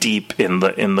really deep in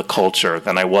the culture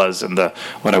than I was in the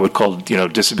what I would call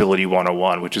disability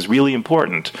 101, which is really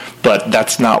important. But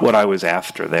that's not what I was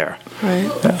after there. Right.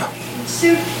 Yeah.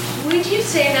 So would you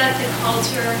say that the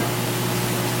culture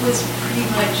was pretty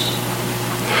much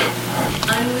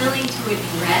unwilling to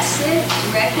address it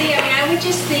directly? I mean, I would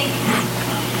just think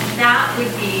that would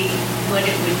be what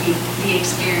it would be, the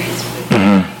experience would be.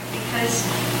 Because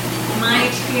my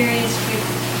experience with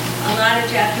a lot of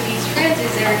Japanese friends is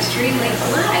they're extremely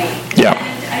polite. Yeah.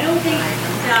 And I don't think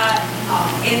that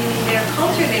in their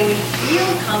culture they would feel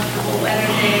comfortable whether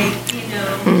they,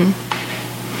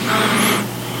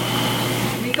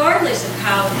 regardless of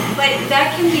how, but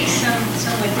that can be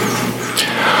somewhat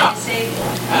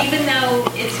disabled. Even though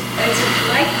it's a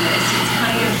politeness, it's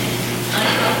kind of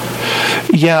uncomfortable.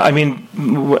 Yeah, I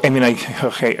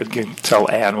can tell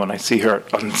Anne when I see her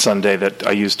on Sunday that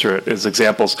I used her as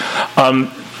examples.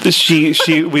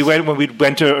 We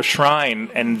went to a shrine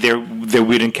and there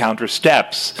we'd encounter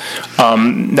steps.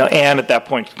 Now Anne at that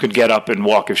point could get up and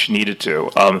walk if she needed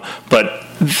to, but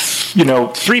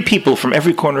 3 people from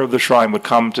every corner of the shrine would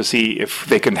come to see if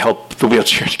they can help the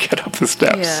wheelchair to get up the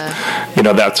steps.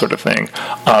 Yeah. That sort of thing.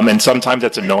 And sometimes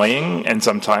that's annoying, and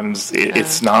sometimes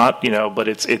it's not. But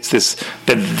it's this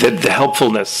the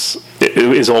helpfulness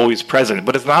is always present.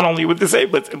 But it's not only with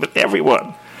disabled, it's with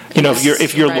everyone.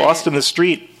 If you're lost in the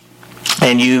street.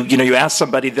 And you ask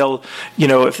somebody, they'll,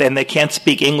 if they can't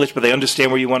speak English, but they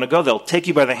understand where you want to go, they'll take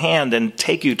you by the hand and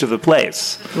take you to the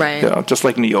place. Right. Just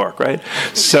like New York, right?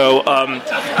 So,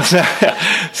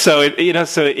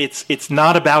 it's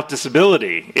not about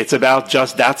disability. It's about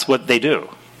just that's what they do.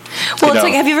 Well, it's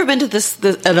like, have you ever been to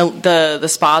the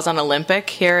spas on Olympic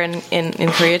here in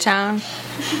Koreatown?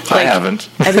 I haven't.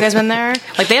 Have you guys been there?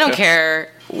 Like, they don't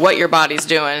care what your body's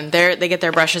doing. They get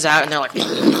their brushes out and they're like,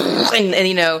 and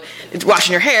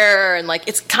washing your hair, and like,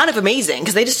 it's kind of amazing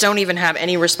because they just don't even have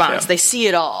any response. Yeah. They see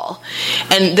it all,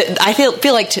 and I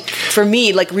feel like for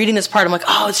me, like reading this part, I'm like,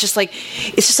 oh, it's just like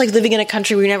living in a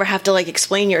country where you never have to like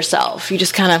explain yourself. You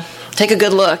just kind of take a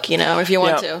good look, if you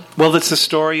want to. Well, it's the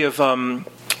story of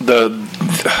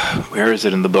where is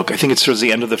it in the book? I think it's towards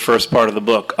the end of the first part of the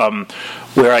book,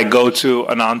 where I go to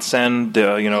an onsen,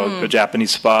 a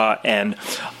Japanese spa, and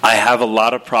I have a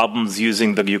lot of problems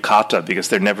using the yukata because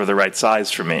they're never the right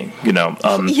size for me. And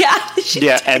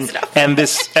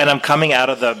I'm coming out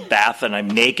of the bath and I'm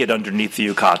naked underneath the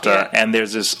yukata, and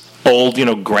there's this old,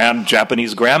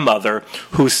 Japanese grandmother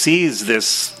who sees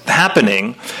this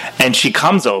happening, and she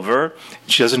comes over.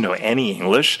 She doesn't know any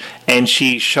English, and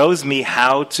she shows me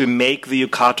how to make the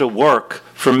yukata work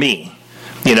for me,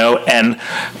 and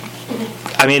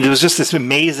it was just this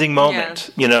amazing moment,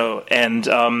 and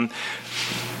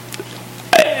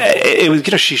it was,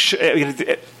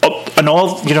 and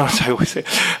all, I always say,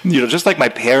 just like my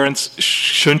parents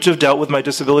shouldn't have dealt with my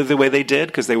disability the way they did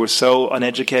because they were so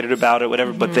uneducated about it,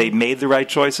 whatever, but they made the right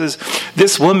choices.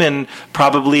 This woman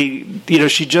probably,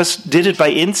 she just did it by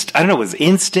instinct. I don't know, it was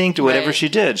instinct or whatever she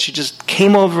did. She just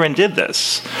came over and did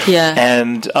this. Yeah.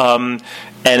 And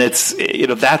it's,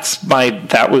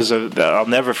 I'll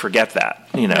never forget that.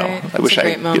 Right. I wish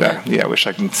I wish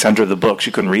I could send her the book.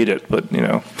 She couldn't read it, but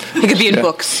it could be in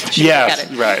books.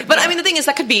 Yes, right. But the thing is,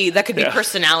 that could be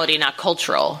personality, not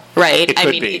cultural, right? It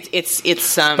could be. It's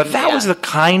But that was the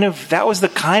kind of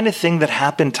thing that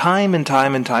happened time and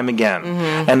time and time again.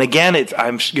 Mm-hmm. And again,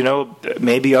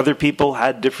 maybe other people will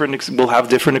have different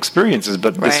experiences,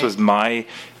 but this was my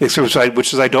experience, I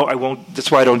won't.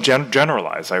 That's why I don't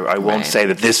generalize. I won't say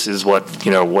that this is what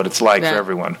it's like for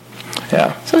everyone.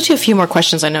 Yeah. So let's do a few more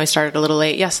questions. I know we started a little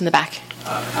late. Yes, in the back.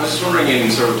 I was just wondering,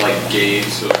 in sort of like gay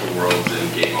social worlds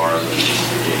and gay bars and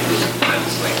gay groups and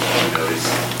friends, like you notice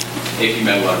if you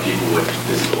met a lot of people with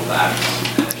physical backs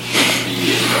and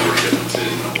be or differences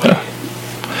in a way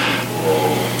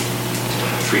people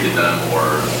treated them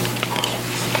or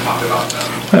talked about them.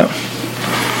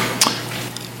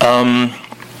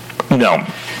 No.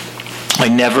 I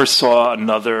never saw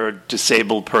another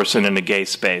disabled person in a gay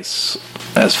space,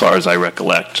 as far as I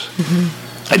recollect.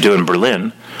 Mm-hmm. I do in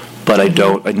Berlin, but I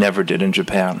never did in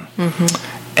Japan.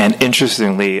 Mm-hmm. And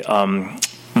interestingly, the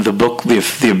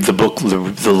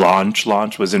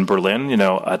launch was in Berlin,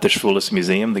 at the Schwules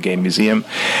Museum, the gay museum,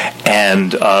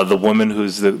 and the woman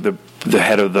who's the the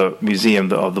head of the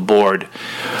museum, of the board,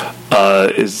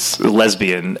 is a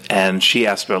lesbian, and she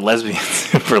asked about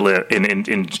lesbians in Berlin,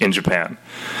 in Japan.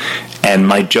 And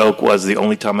my joke was the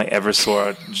only time I ever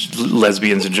saw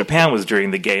lesbians in Japan was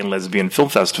during the Gay and Lesbian Film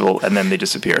Festival, and then they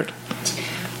disappeared.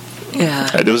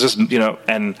 Yeah. It was just, but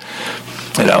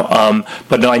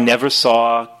no, I never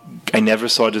saw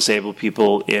disabled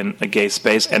people in a gay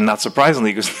space, and not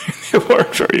surprisingly, because they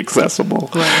weren't very accessible.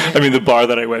 Right. I mean, the bar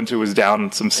that I went to was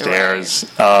down some stairs,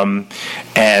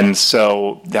 and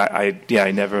so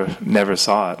I never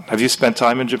saw it. Have you spent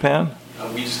time in Japan?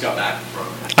 We just got back from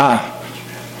Japan.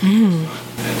 And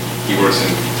he works in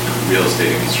real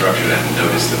estate and construction, and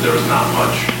noticed that there was not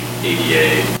much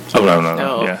ADA. Oh no,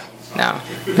 No.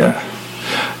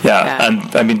 Yeah,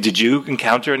 and I mean, did you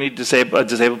encounter any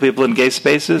disabled people in gay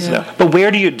spaces? Yeah. No. But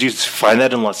where do you find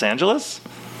that in Los Angeles?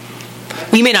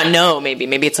 You may not know.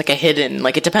 Maybe it's like a hidden.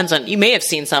 Like, it depends on. You may have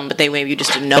seen some, but maybe you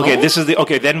just didn't know.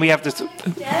 Okay, then we have to.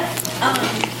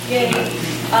 Gay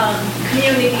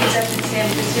communities up in San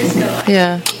Francisco.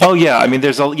 Yeah. Oh yeah, I mean,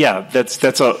 there's all. Yeah,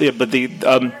 that's all. Yeah, but the.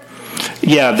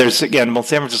 Yeah, there's again, well,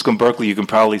 San Francisco and Berkeley, you can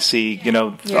probably see,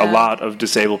 a lot of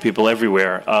disabled people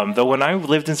everywhere. Though when I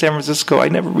lived in San Francisco, I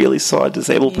never really saw a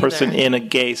disabled person in a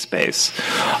gay space.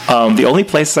 The only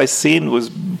place I seen was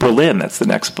Berlin. That's the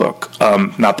next book.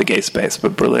 Not the gay space,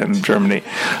 but Berlin, Germany.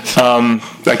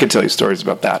 I could tell you stories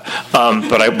about that,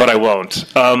 but I won't.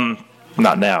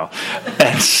 Not now.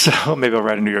 And so maybe I'll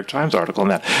write a New York Times article on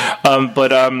that.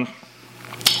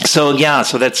 So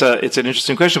that's it's an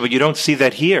interesting question, but you don't see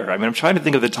that here. I mean, I'm trying to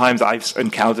think of the times I've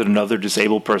encountered another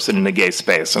disabled person in a gay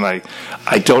space, and I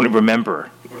don't remember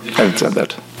having said that.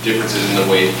 Differences in the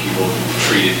way that people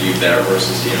treated you there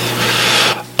versus here.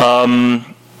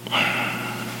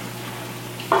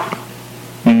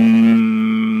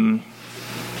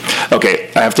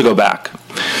 Okay, I have to go back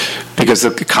because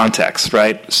of the context,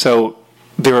 right? So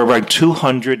there are around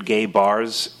 200 gay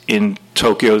bars in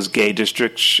Tokyo's gay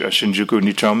district, Shinjuku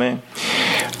Nichome.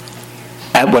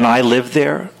 When I lived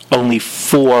there, only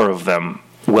 4 of them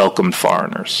welcomed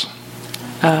foreigners.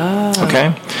 Oh.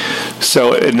 Okay?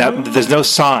 So there's no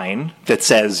sign that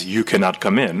says you cannot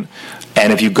come in.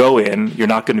 And if you go in, you're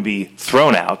not going to be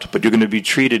thrown out, but you're going to be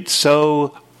treated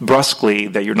so brusquely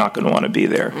that you're not going to want to be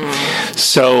there.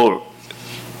 So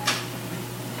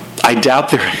I doubt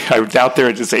there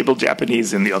are disabled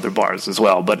Japanese in the other bars as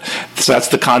well, but so that's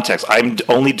the context. I'm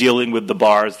only dealing with the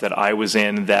bars that I was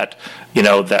in that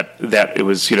it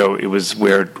was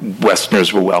where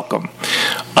Westerners were welcome.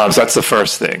 So that's the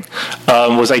first thing.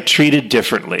 Was I treated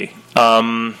differently?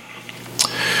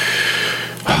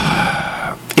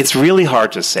 It's really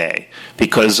hard to say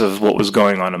because of what was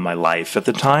going on in my life at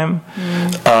the time.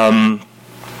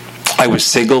 I was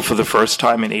single for the first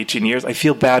time in 18 years. I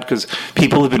feel bad because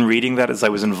people have been reading that as I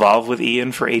was involved with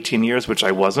Ian for 18 years, which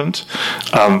I wasn't.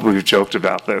 We've joked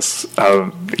about this.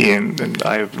 Ian and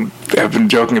I have been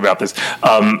joking about this.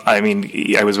 I mean,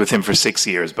 I was with him for 6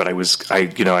 years, but I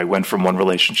went from one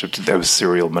relationship to that was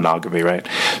serial monogamy, right?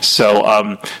 So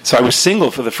I was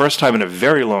single for the first time in a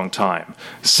very long time.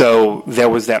 So there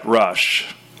was that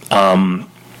rush.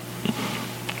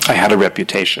 I had a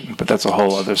reputation, but that's a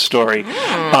whole other story.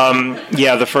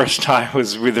 The first time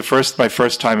my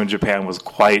first time in Japan was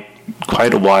quite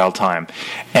a wild time,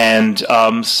 and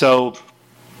so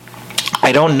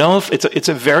I don't know if it's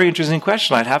a very interesting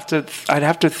question. I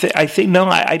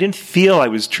didn't feel I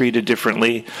was treated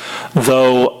differently,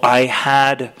 though I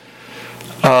had.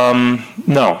 I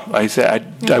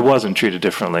wasn't treated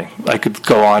differently. I could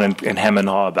go on and hem and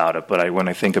haw about it, but when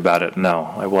I think about it,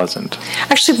 no, I wasn't.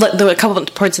 Actually, there were a couple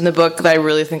of parts in the book that I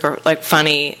really think are like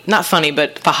funny, not funny,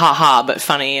 but ha-ha, but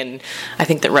funny, and I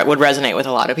think that would resonate with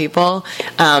a lot of people.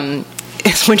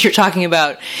 It's when you're talking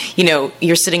about,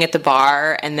 you're sitting at the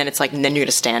bar, and then it's like, and then you're going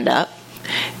to stand up.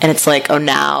 And it's like,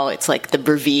 now it's like the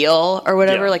reveal or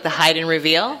whatever, like the hide and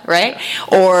reveal, right?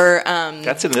 Yeah. Or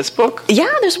that's in this book. Yeah,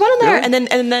 there's one in there, really?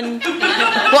 and then.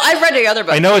 Well, I've read the other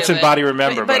book. I know it's in Body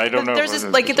Remember, but I don't know.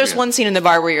 There's one scene in the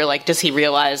bar where you're like, does he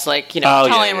realize, like,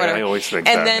 telling him whatever? I always think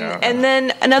and that. And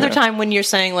then another time when you're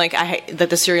saying like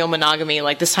that the serial monogamy,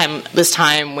 like this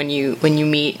time when you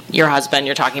meet your husband,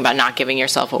 you're talking about not giving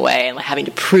yourself away and like having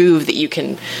to prove that you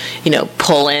can,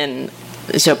 pull in.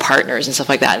 Partners and stuff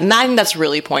like that, and I think that's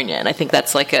really poignant. I think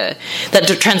that's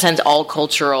that transcends all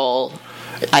cultural,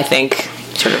 I think,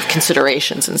 sort of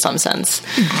considerations in some sense.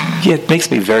 Yeah, it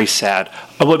makes me very sad.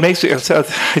 What makes me it is sad.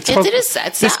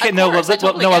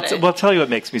 I'll tell you what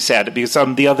makes me sad because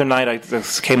the other night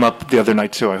this came up the other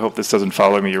night too. I hope this doesn't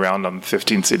follow me around on the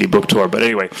 15 city book tour. But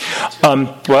anyway, what? I'm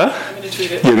going to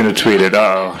tweet it. You're going to tweet it.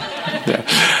 Oh.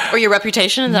 Or your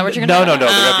reputation? Is that what you're going to No.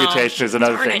 The reputation is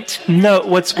another thing. No,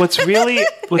 what's okay,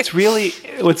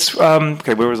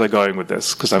 where was I going with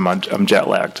this? Because I'm jet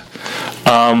lagged.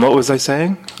 What was I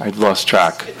saying? I lost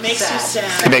track. It makes you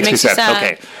sad. It makes me sad.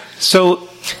 Okay. So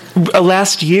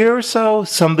last year or so,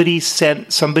 somebody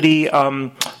who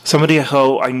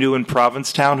I knew in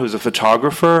Provincetown, who's a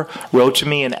photographer, wrote to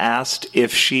me and asked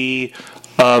if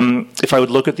I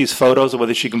would look at these photos or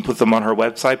whether she can put them on her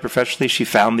website professionally. She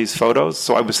found these photos.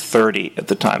 So I was 30 at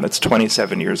the time. That's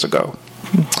 27 years ago.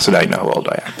 So now you know how old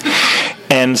I am.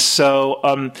 And so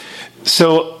I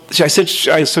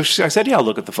said, yeah, I'll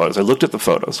look at the photos. I looked at the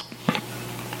photos.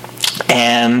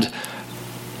 And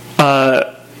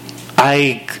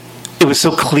it was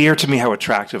so clear to me how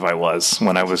attractive I was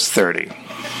when I was 30.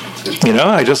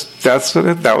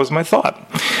 That was my thought.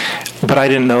 But I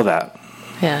didn't know that.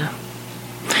 Yeah.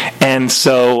 And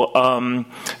so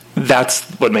that's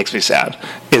what makes me sad,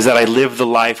 is that I lived the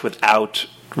life without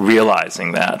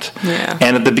realizing that. Yeah.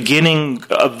 And at the beginning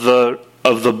of the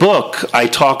book, I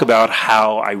talk about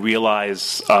how I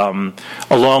realize,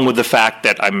 along with the fact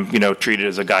that I'm, treated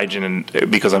as a gaijin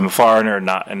because I'm a foreigner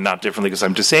and not differently because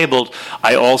I'm disabled,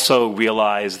 I also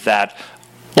realize that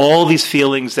all these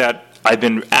feelings that I've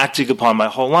been acting upon my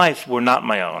whole life were not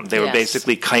my own. They were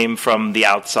basically came from the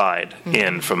outside,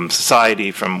 from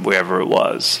society, from wherever it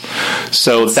was.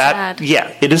 So it's sad.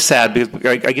 Yeah, it is sad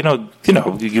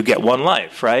because you get one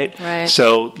life, right? Right.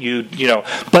 So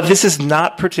but this is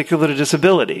not particular to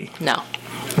disability. No.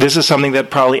 This is something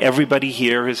that probably everybody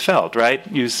here has felt, right?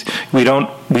 We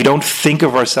don't think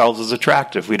of ourselves as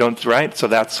attractive. We don't, right? So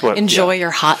that's what enjoy your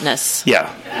hotness.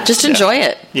 Yeah. Just enjoy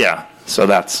it. Yeah. So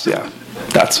that's what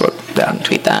that.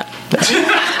 Tweet that.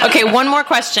 Yeah. Okay, one more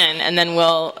question, and then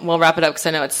we'll wrap it up because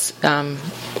I know it's been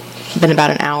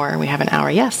about an hour. We have an hour.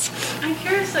 Yes. I'm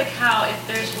curious, how if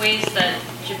there's ways that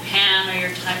Japan or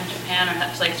your time in Japan, or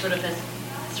has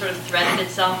threaded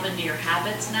itself into your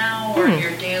habits now, or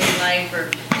your daily life,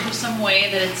 or some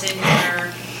way that it's in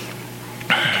your.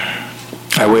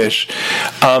 I wish.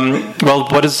 Well,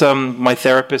 what is my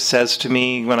therapist says to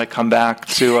me when I come back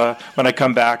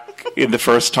in the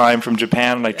first time from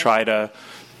Japan, and I try to,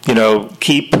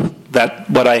 keep that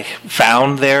what I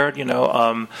found there.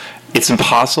 It's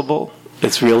impossible.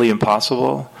 It's really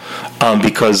impossible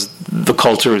because the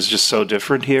culture is just so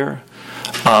different here.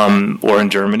 Or in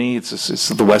Germany, it's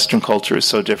the Western culture is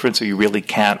so different, so you really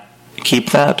can't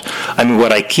keep that. I mean,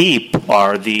 what I keep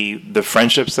are the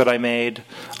friendships that I made.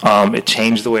 It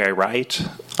changed the way I write.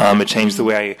 It changed the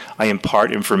way I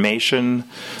impart information.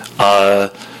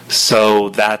 So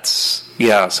that's,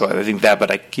 so I think that,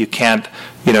 but you can't,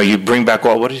 you bring back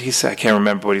all, what did he say? I can't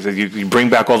remember what he said. You bring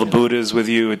back all the Buddhas with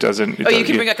you. It doesn't. You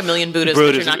can bring back a million Buddhas,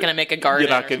 but you're not going to make a garden.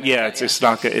 It's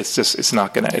not going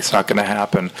to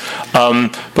happen.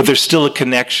 But there's still a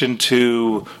connection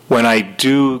to when I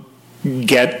do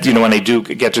get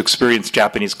to experience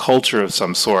Japanese culture of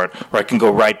some sort, where I can go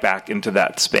right back into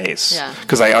that space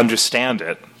because I understand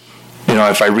it.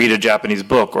 If I read a Japanese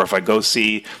book, or if I go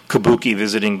see Kabuki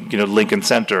visiting, Lincoln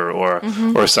Center,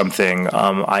 or something,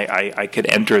 I could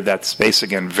enter that space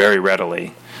again very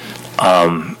readily.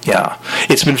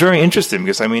 It's been very interesting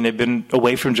because I've been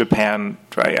away from Japan.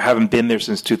 I haven't been there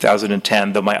since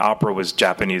 2010, though my opera was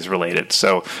Japanese related.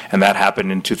 And that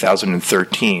happened in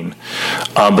 2013.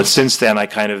 But since then, I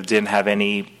kind of didn't have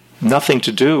nothing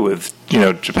to do with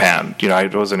Japan. I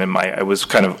wasn't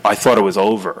I thought it was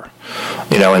over.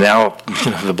 And now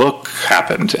the book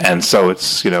happened, and so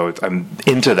it's I'm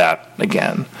into that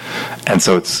again, and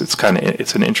so it's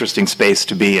an interesting space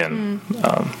to be in.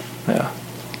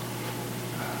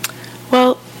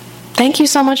 Well, thank you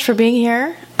so much for being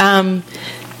here.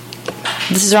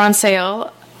 This is on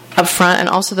sale up front, and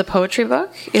also the poetry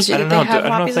book. I don't know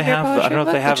if they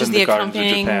have in the Gardens of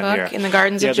Japan here. In the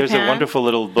Gardens of Japan. Yeah, there's a wonderful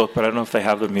little book, but I don't know if they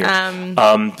have them here.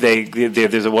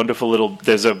 There's a wonderful little.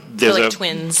 There's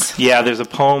twins. Yeah, there's a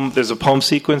poem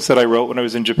sequence that I wrote when I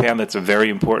was in Japan. That's a very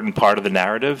important part of the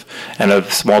narrative, and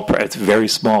it's very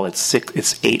small. It's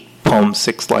 8 poems,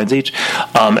 6 lines each,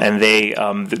 and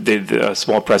the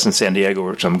small press in San Diego,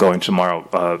 which I'm going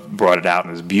tomorrow, brought it out,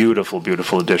 and it's a beautiful,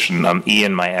 beautiful edition.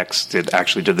 Ian, my ex, did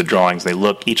the drawings.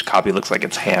 Each copy looks like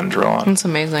it's hand drawn. It's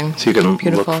amazing. So you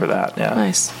can look for that. Yeah.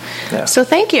 Nice. Yeah. So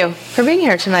thank you for being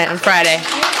here tonight on Friday.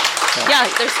 Yeah,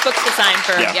 there's books to sign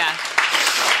for. Yeah.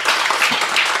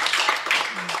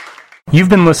 You've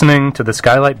been listening to the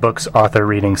Skylight Books author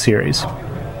reading series.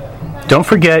 Don't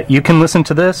forget, you can listen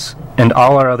to this and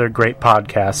all our other great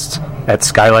podcasts at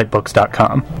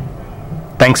skylightbooks.com.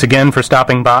 Thanks again for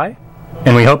stopping by,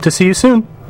 and we hope to see you soon.